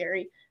my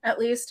theory, at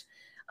least.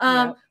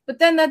 But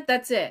then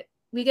that's it.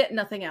 We get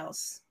nothing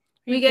else.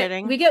 We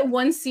get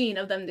one scene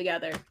of them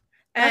together.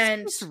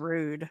 And that's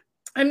rude.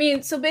 I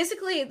mean, so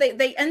basically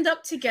they end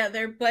up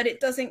together, but it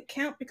doesn't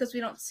count because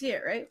we don't see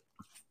it, right?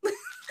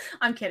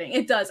 I'm kidding.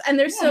 It does. And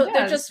they're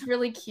just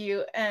really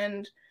cute,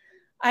 and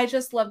I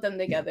just love them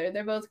together.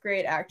 They're both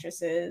great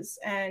actresses,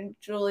 and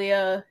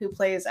Julia, who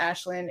plays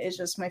Ashlyn, is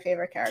just my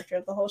favorite character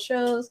of the whole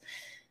shows.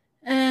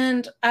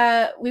 And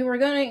I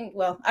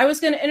was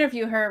going to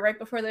interview her right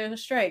before there was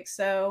a strike,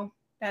 so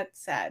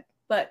that's sad.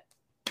 But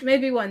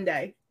maybe one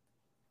day.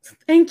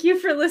 Thank you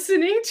for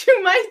listening to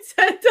my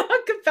TED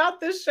Talk about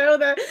this show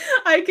that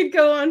I could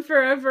go on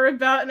forever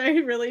about, and I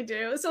really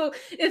do. So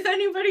if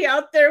anybody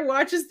out there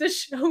watches the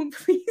show,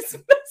 please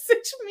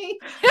message me.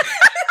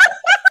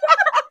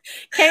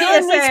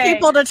 Can't get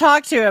people to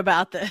talk to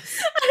about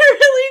this. I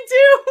really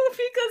do,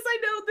 because I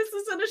know this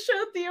isn't a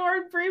show Theo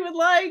and Brie would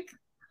like.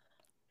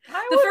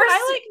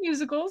 I like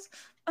musicals.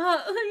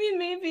 I mean,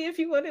 maybe if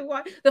you want to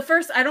watch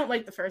I don't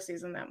like the first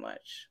season that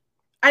much.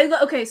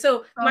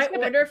 So my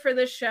order for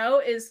this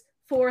show is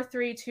 4,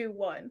 3, 2,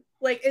 1.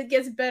 Like it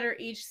gets better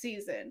each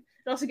season.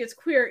 It also gets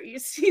queer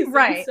each season.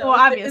 Right. So well,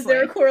 obviously, is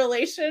there a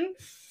correlation?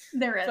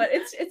 There is, but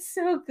it's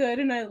so good,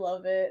 and I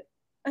love it.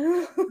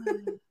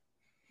 And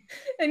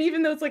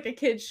even though it's like a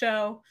kid's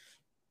show,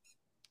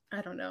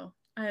 I don't know.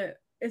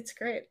 It's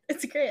great.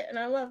 It's great, and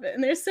I love it.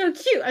 And they're so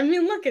cute. I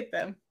mean, look at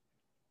them.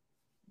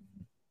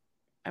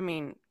 I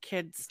mean,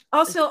 kids.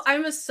 Also,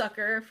 I'm a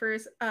sucker for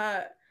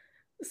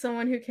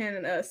someone who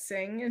can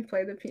sing and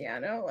play the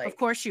piano. Like, of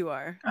course you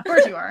are. Of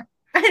course you are.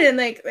 I didn't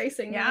like they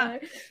sing Yeah.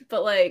 that,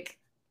 but like,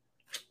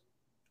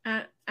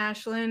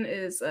 Ashlyn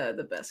is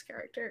the best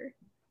character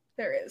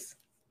there is.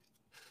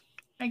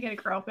 I get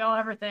it, girl. We all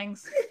have our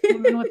things.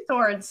 Women with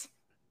swords.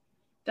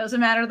 Doesn't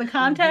matter the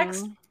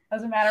context. Mhm.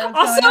 Doesn't matter what's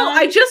Also, going on.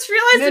 I just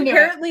realized Into it.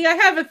 apparently I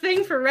have a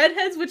thing for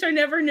redheads, which I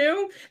never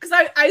knew. Because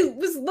I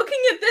was looking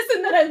at this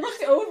and then I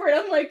looked over and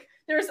I'm like,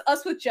 there's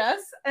Us with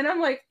Jess. And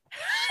I'm like,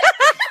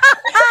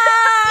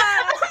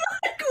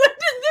 when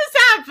did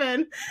this happen?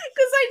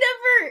 Because I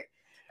never.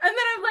 And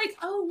then I'm like,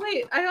 oh,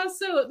 wait.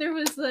 There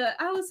was the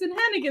Allison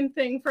Hannigan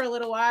thing for a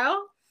little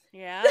while.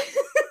 Yeah. I'm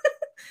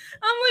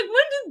like,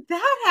 when did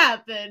that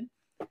happen?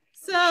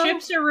 So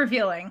Ships are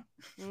revealing.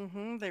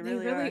 Mm-hmm, they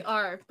really really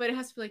are. are. But it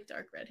has to be like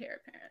dark red hair,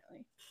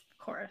 apparently. Of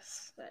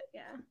course. But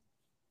yeah.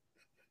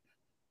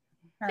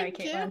 All right, Thank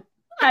you. Caitlin.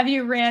 Have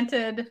you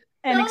ranted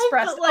and No,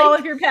 expressed but, all like-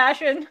 of your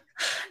passion?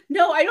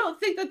 No, I don't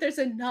think that there's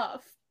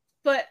enough.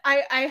 But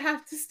I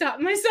have to stop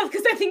myself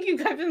because I think you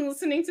guys have been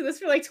listening to this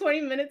for like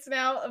 20 minutes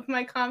now of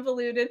my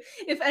convoluted.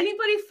 If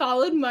anybody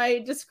followed my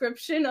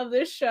description of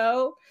this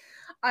show,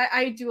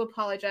 I do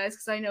apologize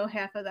because I know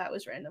half of that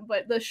was random,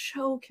 but the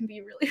show can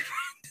be really random.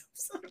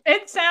 So.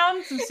 It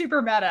sounds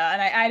super meta,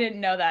 and I didn't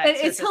know that. And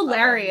it's surface level.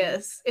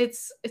 hilarious.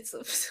 It's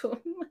so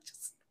much.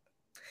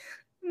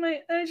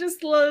 I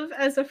just love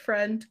as a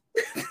friend,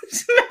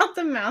 mouth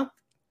to mouth.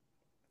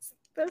 It's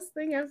the best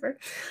thing ever. All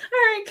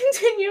right,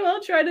 continue.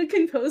 I'll try to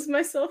compose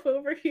myself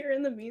over here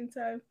in the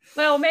meantime.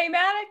 Well, May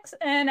Maddox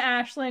and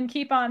Ashlyn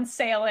keep on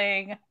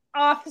sailing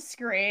off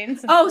screen.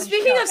 since Oh, the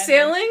speaking show of ended.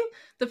 sailing,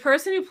 the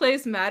person who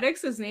plays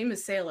Maddox, his name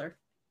is Sailor.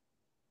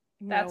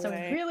 That's No a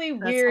way. really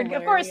That's weird,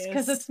 of course,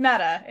 because hilarious. it's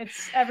meta.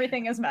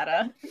 Everything is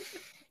meta.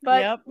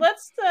 But Yep.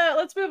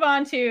 let's move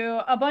on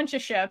to a bunch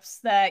of ships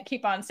that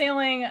keep on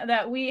sailing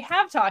that we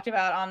have talked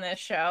about on this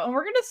show, and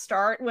we're going to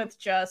start with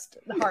just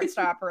the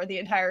Heartstopper the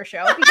entire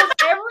show because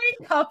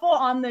every couple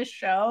on this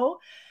show,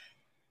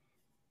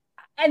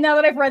 and now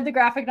that I've read the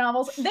graphic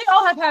novels, they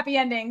all have happy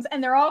endings,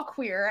 and they're all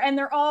queer, and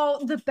they're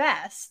all the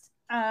best.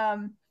 I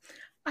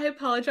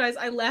apologize.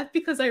 I laughed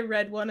because I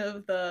read one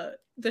of the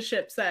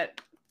ships that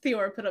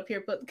Theora put up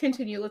here, but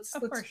continue. Let's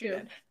Of course you do.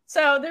 did.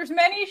 So there's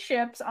many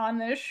ships on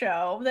this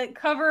show that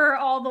cover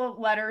all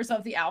the letters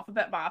of the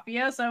alphabet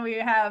mafia. So we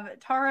have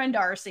Tara and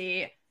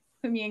Darcy,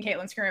 who me and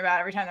Caitlin scream about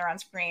every time they're on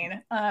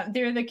screen.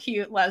 They're the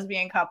cute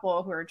lesbian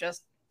couple who are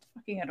just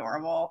fucking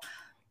adorable.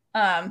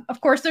 Of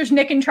course, there's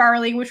Nick and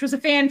Charlie, which was a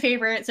fan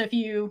favorite. So if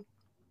you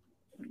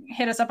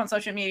hit us up on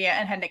social media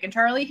and had Nick and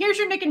Charlie, here's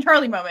your Nick and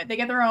Charlie moment. They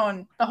get their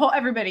own.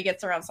 Everybody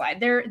gets their own slide.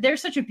 They're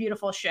such a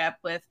beautiful ship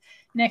with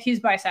Nick, who's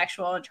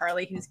bisexual, and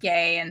Charlie, who's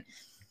gay, and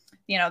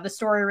you know the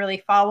story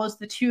really follows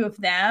the two of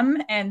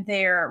them and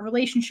their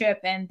relationship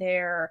and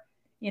their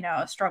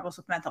struggles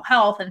with mental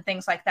health and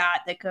things like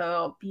that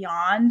go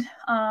beyond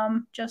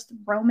just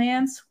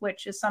romance,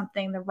 which is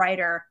something the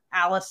writer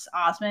Alice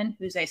Osman,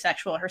 who's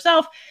asexual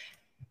herself,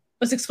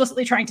 was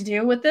explicitly trying to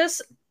do with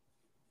this,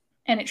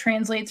 and it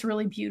translates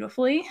really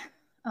beautifully.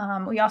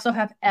 We also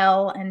have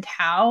Elle and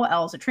Tao.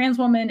 Elle's a trans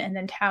woman, and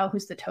then Tao,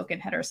 who's the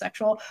token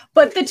heterosexual.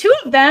 But the two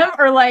of them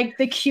are like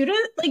the cutest.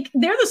 Like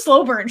they're the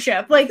slow burn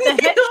ship. Like the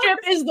head ship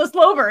is the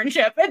slow burn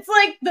ship. It's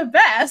like the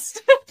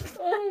best.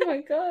 Oh my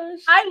gosh.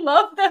 I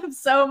love them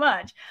so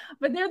much.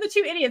 But they're the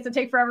two idiots that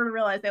take forever to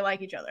realize they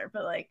like each other.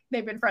 But like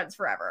they've been friends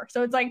forever.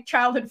 So it's like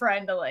childhood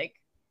friend to like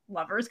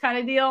lovers kind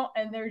of deal.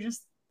 And they're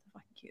just the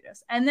fucking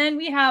cutest. And then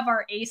we have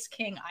our ace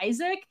king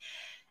Isaac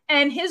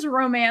and his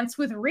romance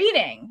with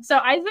reading. So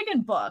Isaac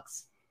and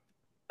books,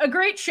 a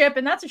great ship,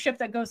 and that's a ship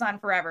that goes on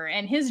forever.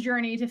 And his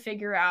journey to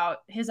figure out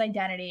his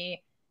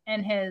identity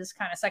and his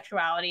kind of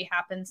sexuality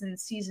happens in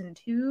season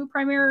 2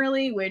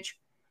 primarily, which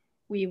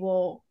we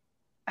will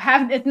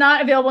have. It's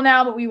not available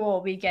now, but we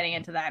will be getting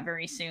into that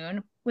very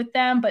soon with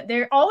them. But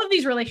all of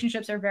these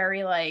relationships are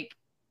very like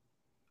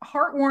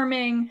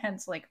heartwarming,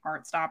 hence like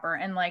Heartstopper,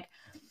 and like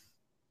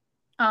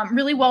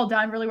really well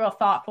done, really well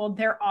thoughtful.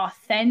 They're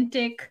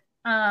authentic.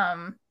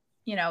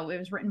 It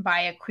was written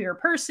by a queer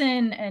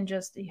person, and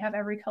just you have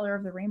every color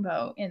of the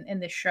rainbow in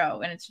this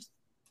show, and it's just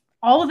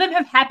all of them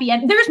have happy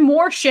end. There's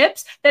more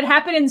ships that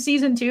happen in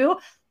season 2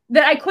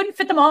 that I couldn't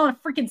fit them all on a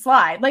freaking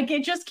slide. Like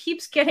it just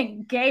keeps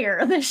getting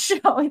gayer. This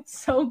show, it's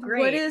so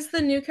great. What is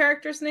the new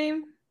character's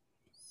name?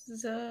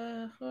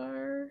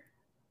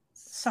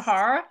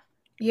 Sahara?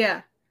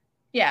 Yeah.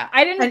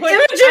 I didn't And put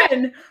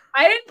Imogen!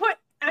 I didn't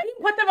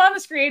put them on the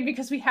screen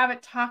because we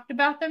haven't talked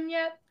about them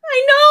yet.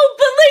 I know,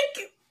 but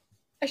like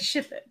I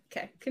ship it.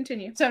 Okay,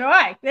 continue. So do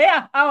I.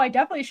 Yeah. Oh, I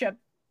definitely ship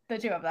the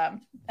two of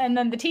them. And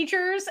then the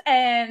teachers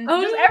and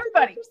just yeah.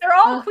 everybody. They're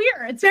all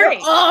queer. It's They're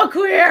great. all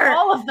queer.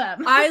 All of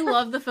them. I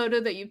love the photo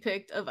that you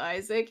picked of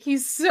Isaac.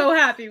 He's so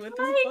happy with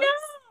his I books.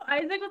 know.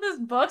 Isaac with his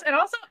books. And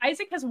also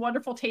Isaac has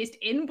wonderful taste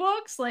in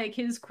books. Like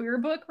his queer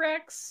book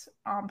Rex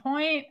on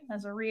point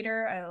as a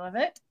reader. I love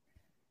it.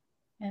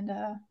 And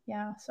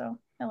so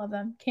I love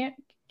them. Can't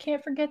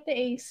can't forget the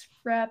ace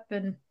rep.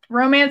 And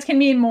romance can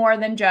mean more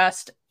than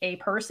just a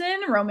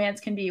person.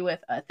 Romance can be with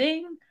a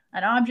thing,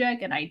 an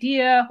object, an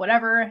idea,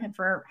 whatever. And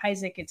for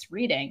Isaac, it's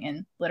reading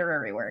and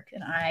literary work.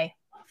 And I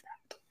love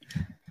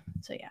that.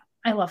 So yeah,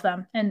 I love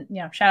them. And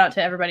shout out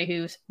to everybody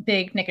who's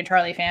big Nick and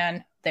Charlie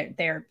fan.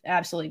 They're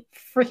absolutely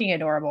freaking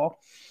adorable.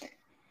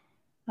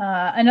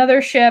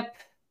 Another ship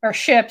or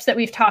ships that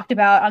we've talked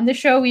about on this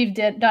show, we've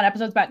done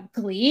episodes about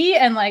Glee,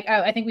 and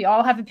I think we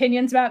all have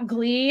opinions about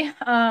Glee.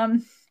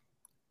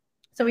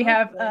 So we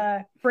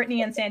have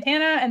Brittany and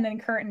Santana, and then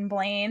Kurt and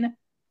Blaine,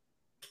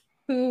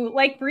 who,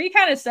 like Brie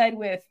kind of said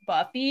with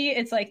Buffy,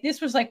 it's like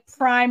this was like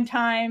prime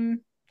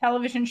time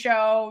television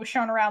show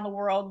shown around the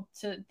world.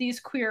 So these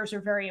queers are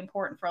very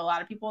important for a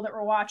lot of people that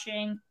were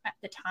watching at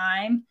the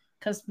time,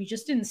 because we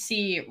just didn't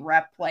see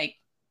rep like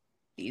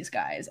these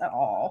guys at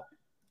all.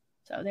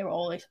 So they will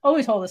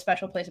always hold a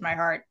special place in my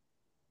heart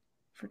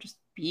for just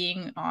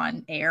being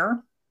on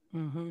air.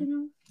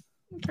 Mm-hmm.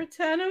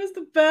 Britannia was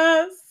the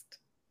best.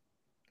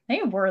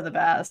 They were the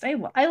best.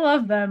 I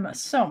love them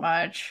so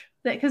much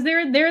because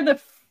they're the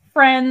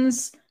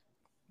friends.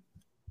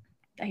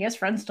 I guess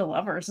friends to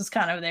lovers is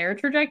kind of their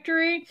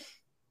trajectory.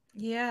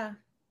 Yeah.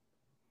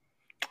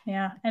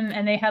 Yeah,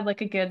 and they had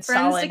like a good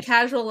friends solid to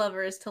casual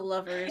lovers to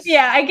lovers.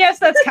 Yeah, I guess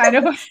that's kind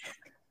of where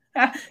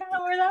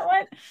that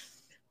went.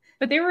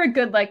 But they were a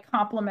good like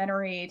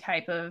complementary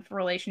type of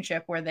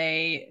relationship where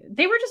they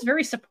were just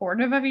very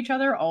supportive of each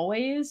other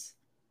always.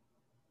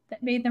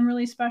 That made them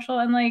really special.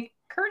 And like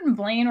Kurt and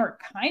Blaine were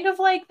kind of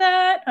like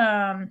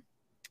that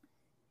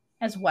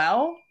as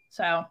well.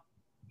 So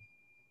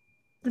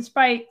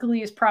despite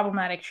Glee's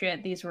problematic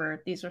shit, these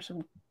were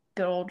some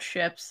good old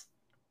ships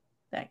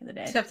back in the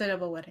day. Except the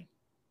double wedding.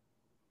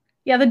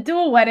 Yeah, the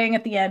dual wedding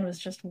at the end was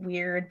just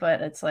weird, but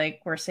it's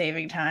like we're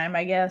saving time,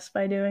 I guess,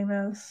 by doing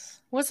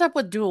this. What's up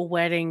with dual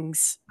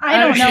weddings? I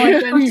don't know.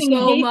 I fucking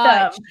hate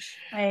them.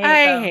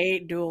 I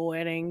hate dual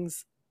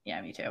weddings.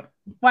 Yeah, me too.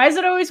 Why is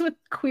it always with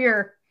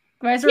queer?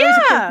 Why is there always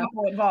a queer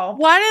couple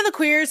involved? Why do the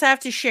queers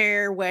have to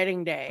share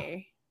wedding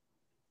day?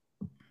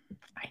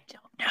 I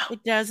don't know.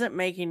 It doesn't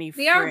make any.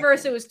 The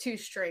reverse, it was two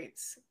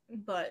straights,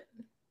 but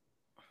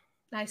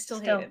I still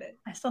hated it.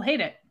 I still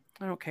hate it.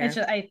 I don't care. It's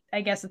just,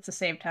 I guess it's to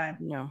save time.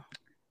 No.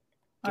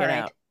 Get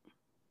out.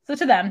 So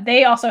to them,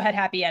 they also had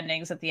happy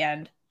endings at the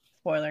end.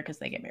 Spoiler, because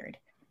they get married.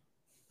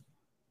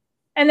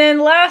 And then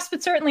last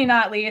but certainly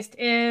not least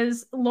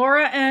is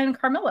Laura and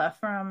Carmilla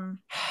from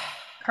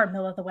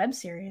Carmilla the web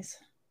series.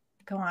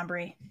 Go on,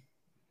 Brie.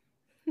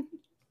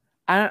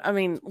 I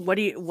mean, what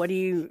do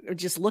you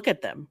just look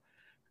at them?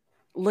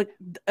 Look,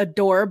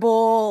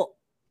 adorable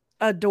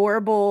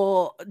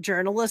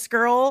journalist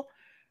girl,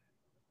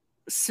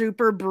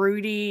 super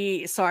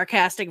broody,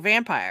 sarcastic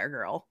vampire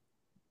girl.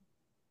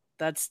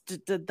 That's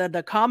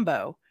the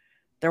combo.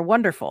 They're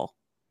wonderful.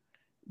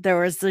 There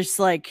was this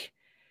like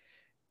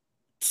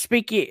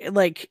speaking,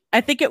 like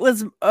I think it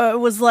was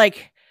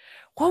like,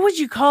 what would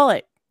you call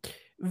it?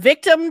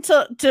 Victim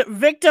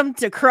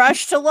to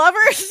crush to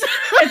lovers.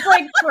 It's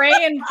like prey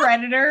and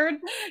predator.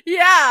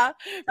 Yeah,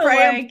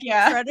 prey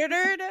and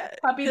predator.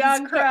 Puppy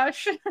dog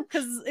crush.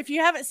 Because if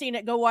you haven't seen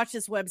it, go watch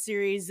this web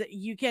series.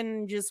 You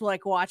can just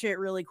like watch it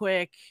really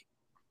quick,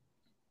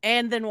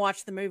 and then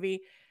watch the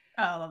movie.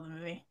 Oh, I love the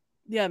movie.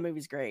 Yeah, the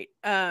movie's great.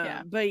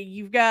 But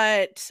you've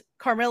got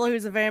Carmilla,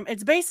 who's a vampire.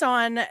 It's based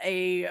on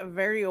a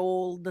very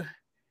old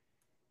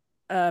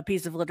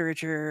piece of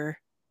literature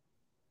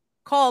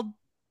called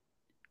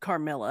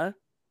Carmilla.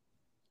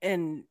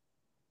 And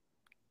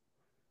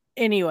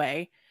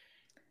anyway,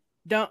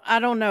 I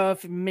don't know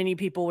if many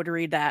people would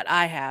read that.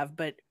 I have,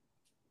 but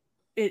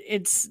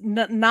it's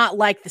not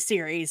like the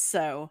series.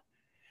 So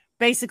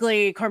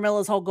basically,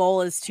 Carmilla's whole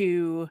goal is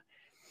to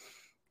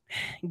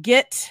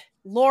get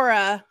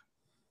Laura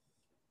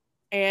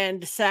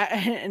and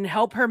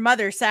help her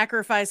mother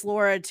sacrifice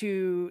Laura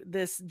to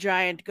this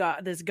giant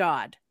god, this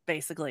god,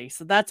 basically.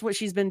 So that's what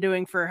she's been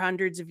doing for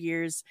hundreds of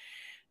years,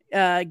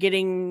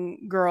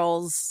 getting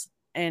girls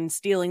and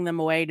stealing them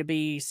away to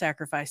be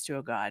sacrificed to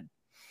a god.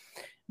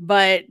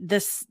 But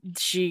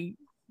she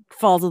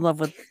falls in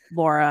love with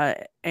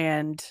Laura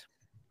and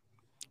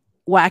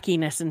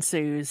wackiness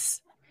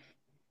ensues,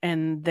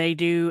 and they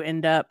do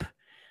end up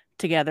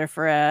together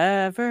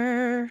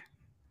forever.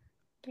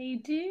 They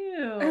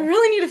do. I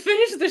really need to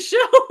finish the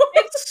show.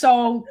 It's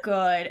so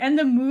good. And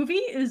the movie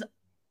is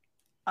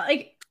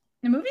like,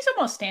 the movie's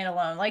almost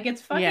standalone. Like,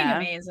 it's fucking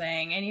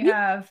amazing. And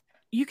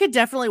you could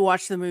definitely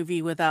watch the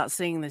movie without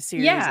seeing the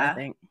series, I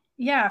think.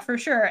 Yeah, for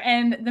sure.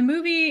 And the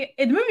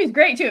movie's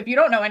great too. If you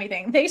don't know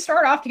anything, they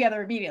start off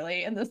together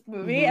immediately in this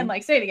movie and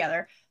like stay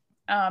together.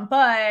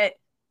 But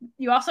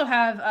you also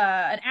have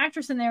an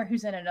actress in there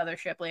who's in another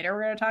ship later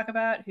we're going to talk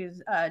about,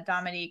 who's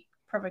Dominique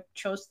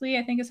Provechosly,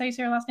 I think is how you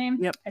say her last name.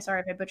 Yep. I'm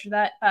sorry if I butchered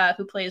that.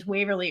 Who plays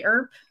Waverly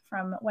Earp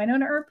from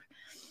Winona Earp.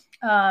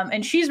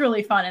 And she's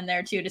really fun in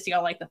there too, to see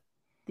all like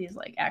these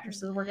like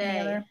actresses working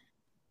together.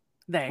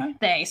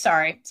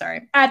 Sorry.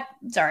 I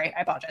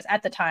apologize.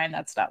 At the time,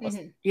 that stuff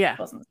wasn't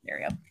the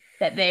scenario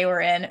that they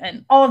were in,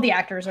 and all of the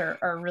actors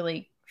are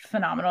really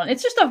phenomenal.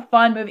 It's just a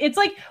fun movie. It's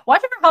like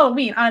watching for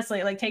Halloween, honestly.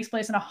 It like takes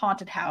place in a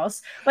haunted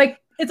house. Like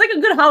it's like a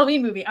good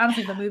Halloween movie,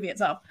 honestly, the movie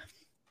itself.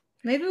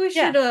 Maybe we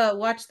should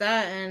watch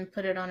that and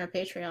put it on our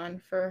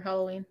Patreon for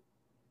Halloween.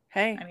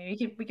 Hey. I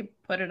mean, we could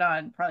put it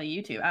on probably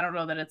YouTube. I don't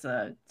know that it's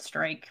a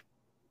strike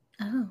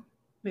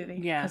movie.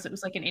 Yeah. Because it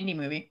was like an indie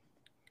movie.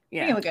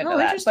 Yeah. We can look into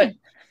that. But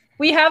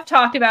we have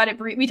talked about it.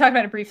 We talked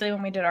about it briefly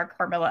when we did our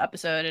Carmilla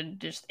episode, and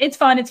just it's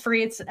fun. It's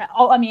free. It's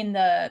all. I mean,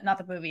 not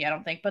the movie, I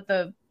don't think, but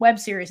the web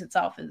series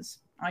itself is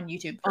on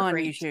YouTube for on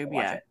free. YouTube.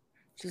 Watch Yeah, it.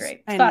 It's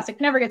great. It's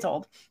classic. Never gets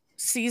old.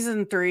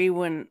 Season 3,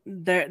 when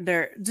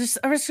they're just,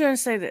 I was going to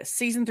say this.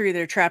 Season 3,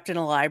 they're trapped in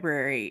a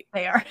library.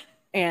 They are,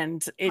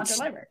 and it's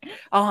haunted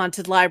a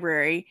haunted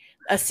library,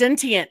 a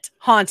sentient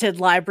haunted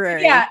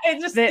library. Yeah,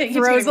 it just that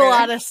throws a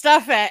lot of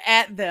stuff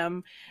at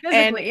them. Physically,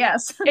 and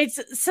yes.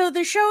 It's so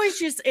the show is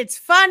just, it's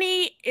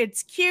funny,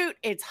 it's cute,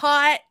 it's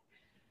hot,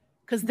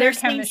 because their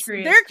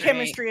chemistry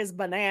is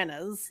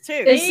bananas too.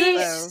 Is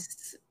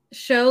this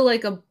show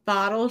like a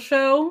bottle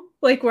show,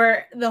 like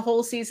where the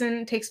whole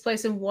season takes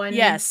place in one?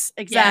 Yes,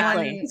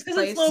 exactly. It's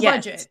because it's low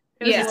budget.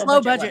 It's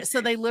low budget, so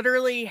they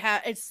literally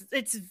have it's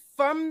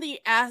from the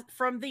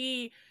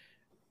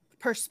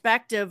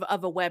perspective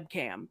of a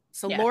webcam.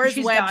 So Laura's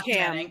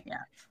webcam,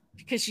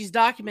 because she's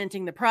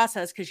documenting the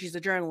process because she's a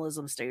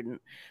journalism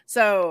student.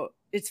 So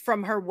it's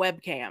from her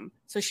webcam.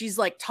 So she's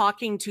like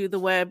talking to the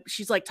web.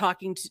 She's like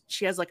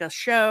she has like a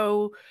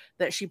show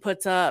that she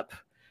puts up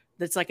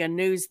that's like a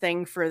news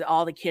thing for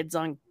all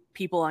the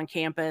people on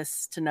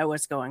campus to know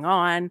what's going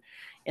on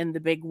in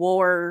the big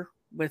war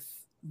with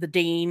the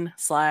dean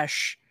 /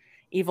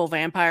 evil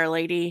vampire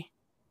lady.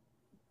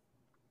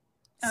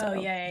 Oh,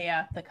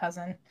 yeah. The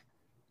cousin.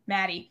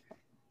 Maddie.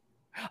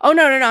 Oh,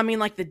 no. I mean,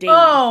 like the dean.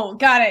 Oh,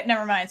 got it.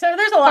 Never mind. So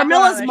there's a lot.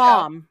 Carmilla's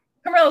mom.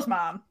 Carmilla's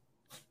mom.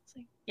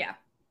 Yeah.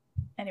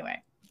 Anyway,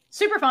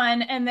 super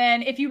fun. And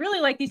then if you really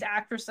like these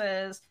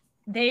actresses,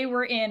 they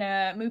were in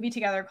a movie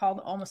together called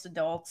Almost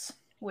Adults,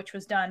 which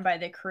was done by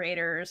the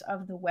creators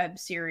of the web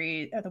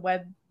series, or the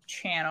web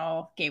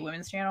channel, Gay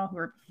Women's Channel, who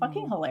are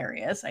fucking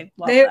hilarious. I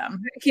love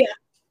them. Yeah.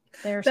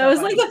 That was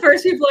funny. Like the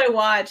first people I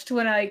watched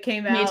when I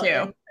came out. Me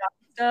too.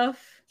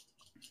 Stuff.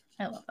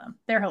 I love them.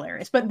 They're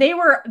hilarious. But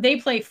they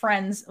play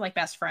friends, like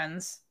best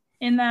friends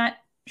in that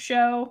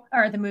show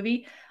or the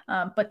movie.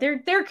 But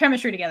their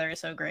chemistry together is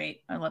so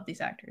great. I love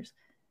these actors.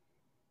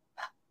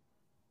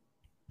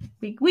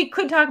 We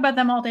could talk about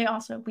them all day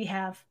also. We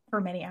have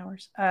for many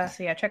hours. So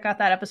yeah, check out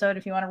that episode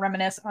if you want to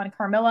reminisce on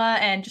Carmilla,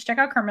 and just check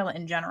out Carmilla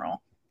in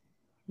general.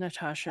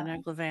 Natasha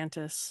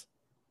Neglevantis.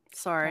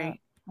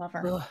 Sorry. Love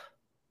her. Ugh.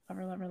 Love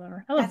her. I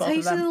love That's both how you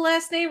of them. say the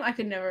last name? I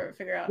could never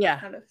figure out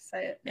how to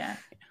say it. Yeah.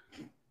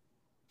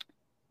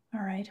 All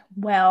right.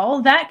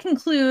 Well, that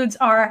concludes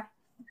our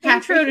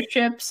intro to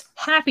ships,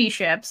 happy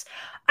ships.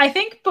 I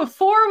think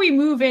before we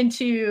move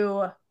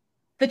into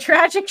the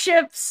tragic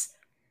ships,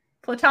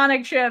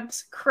 platonic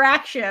ships,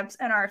 crack ships,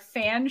 and our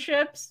fan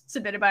ships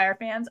submitted by our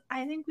fans,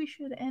 I think we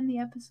should end the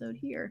episode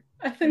here.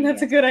 I think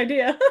that's a good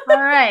idea.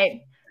 All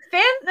right.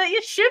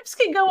 The ships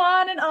can go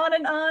on and on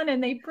and on,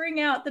 and they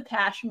bring out the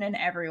passion in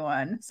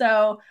everyone.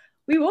 So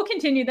we will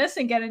continue this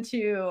and get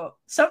into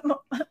some.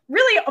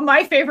 Really,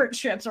 my favorite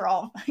ships are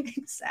all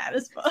fucking sad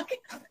as fuck.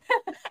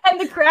 And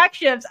the crack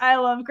ships, I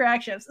love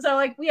crack ships. So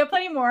like we have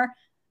plenty more.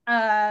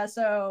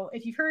 So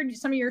if you've heard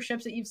some of your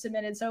ships that you've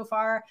submitted so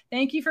far,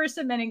 thank you for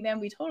submitting them.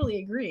 We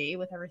totally agree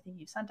with everything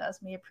you've sent us.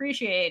 We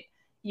appreciate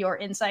your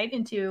insight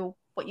into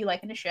what you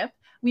like in a ship.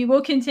 We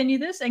will continue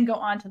this and go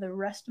on to the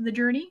rest of the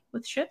journey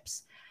with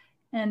ships.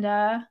 And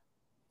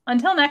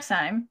until next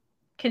time,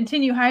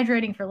 continue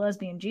hydrating for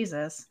lesbian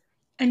Jesus.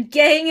 And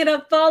gaying it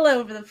up all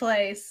over the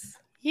place.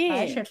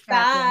 Yeah.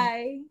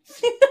 Bye.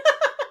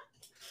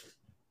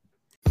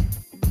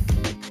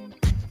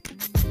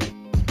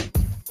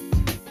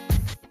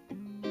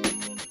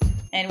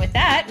 And with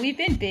that, we've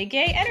been Big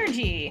Gay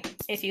Energy.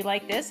 If you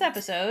like this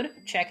episode,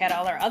 check out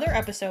all our other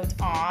episodes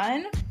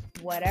on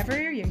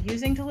whatever you're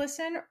using to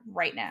listen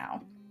right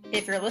now.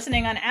 If you're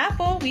listening on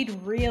Apple, we'd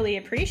really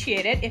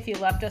appreciate it if you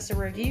left us a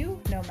review,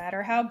 no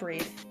matter how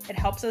brief. It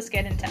helps us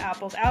get into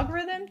Apple's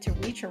algorithm to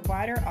reach a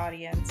wider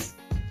audience.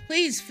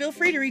 Please feel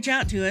free to reach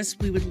out to us.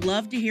 We would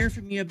love to hear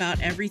from you about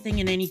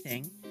everything and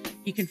anything.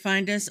 You can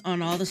find us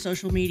on all the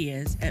social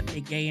medias at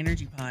Big Gay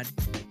Energy Pod,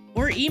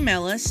 or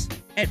email us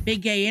at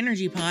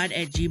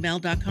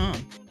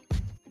biggayenergypod@gmail.com.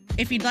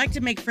 If you'd like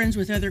to make friends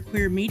with other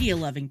queer media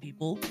loving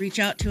people, reach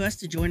out to us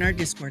to join our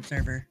Discord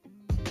server.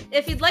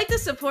 If you'd like to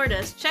support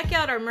us, check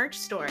out our merch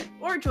store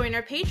or join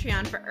our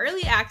Patreon for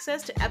early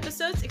access to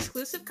episodes,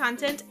 exclusive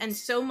content, and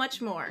so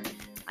much more.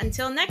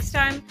 Until next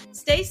time,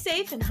 stay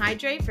safe and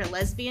hydrate for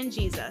lesbian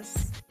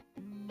Jesus.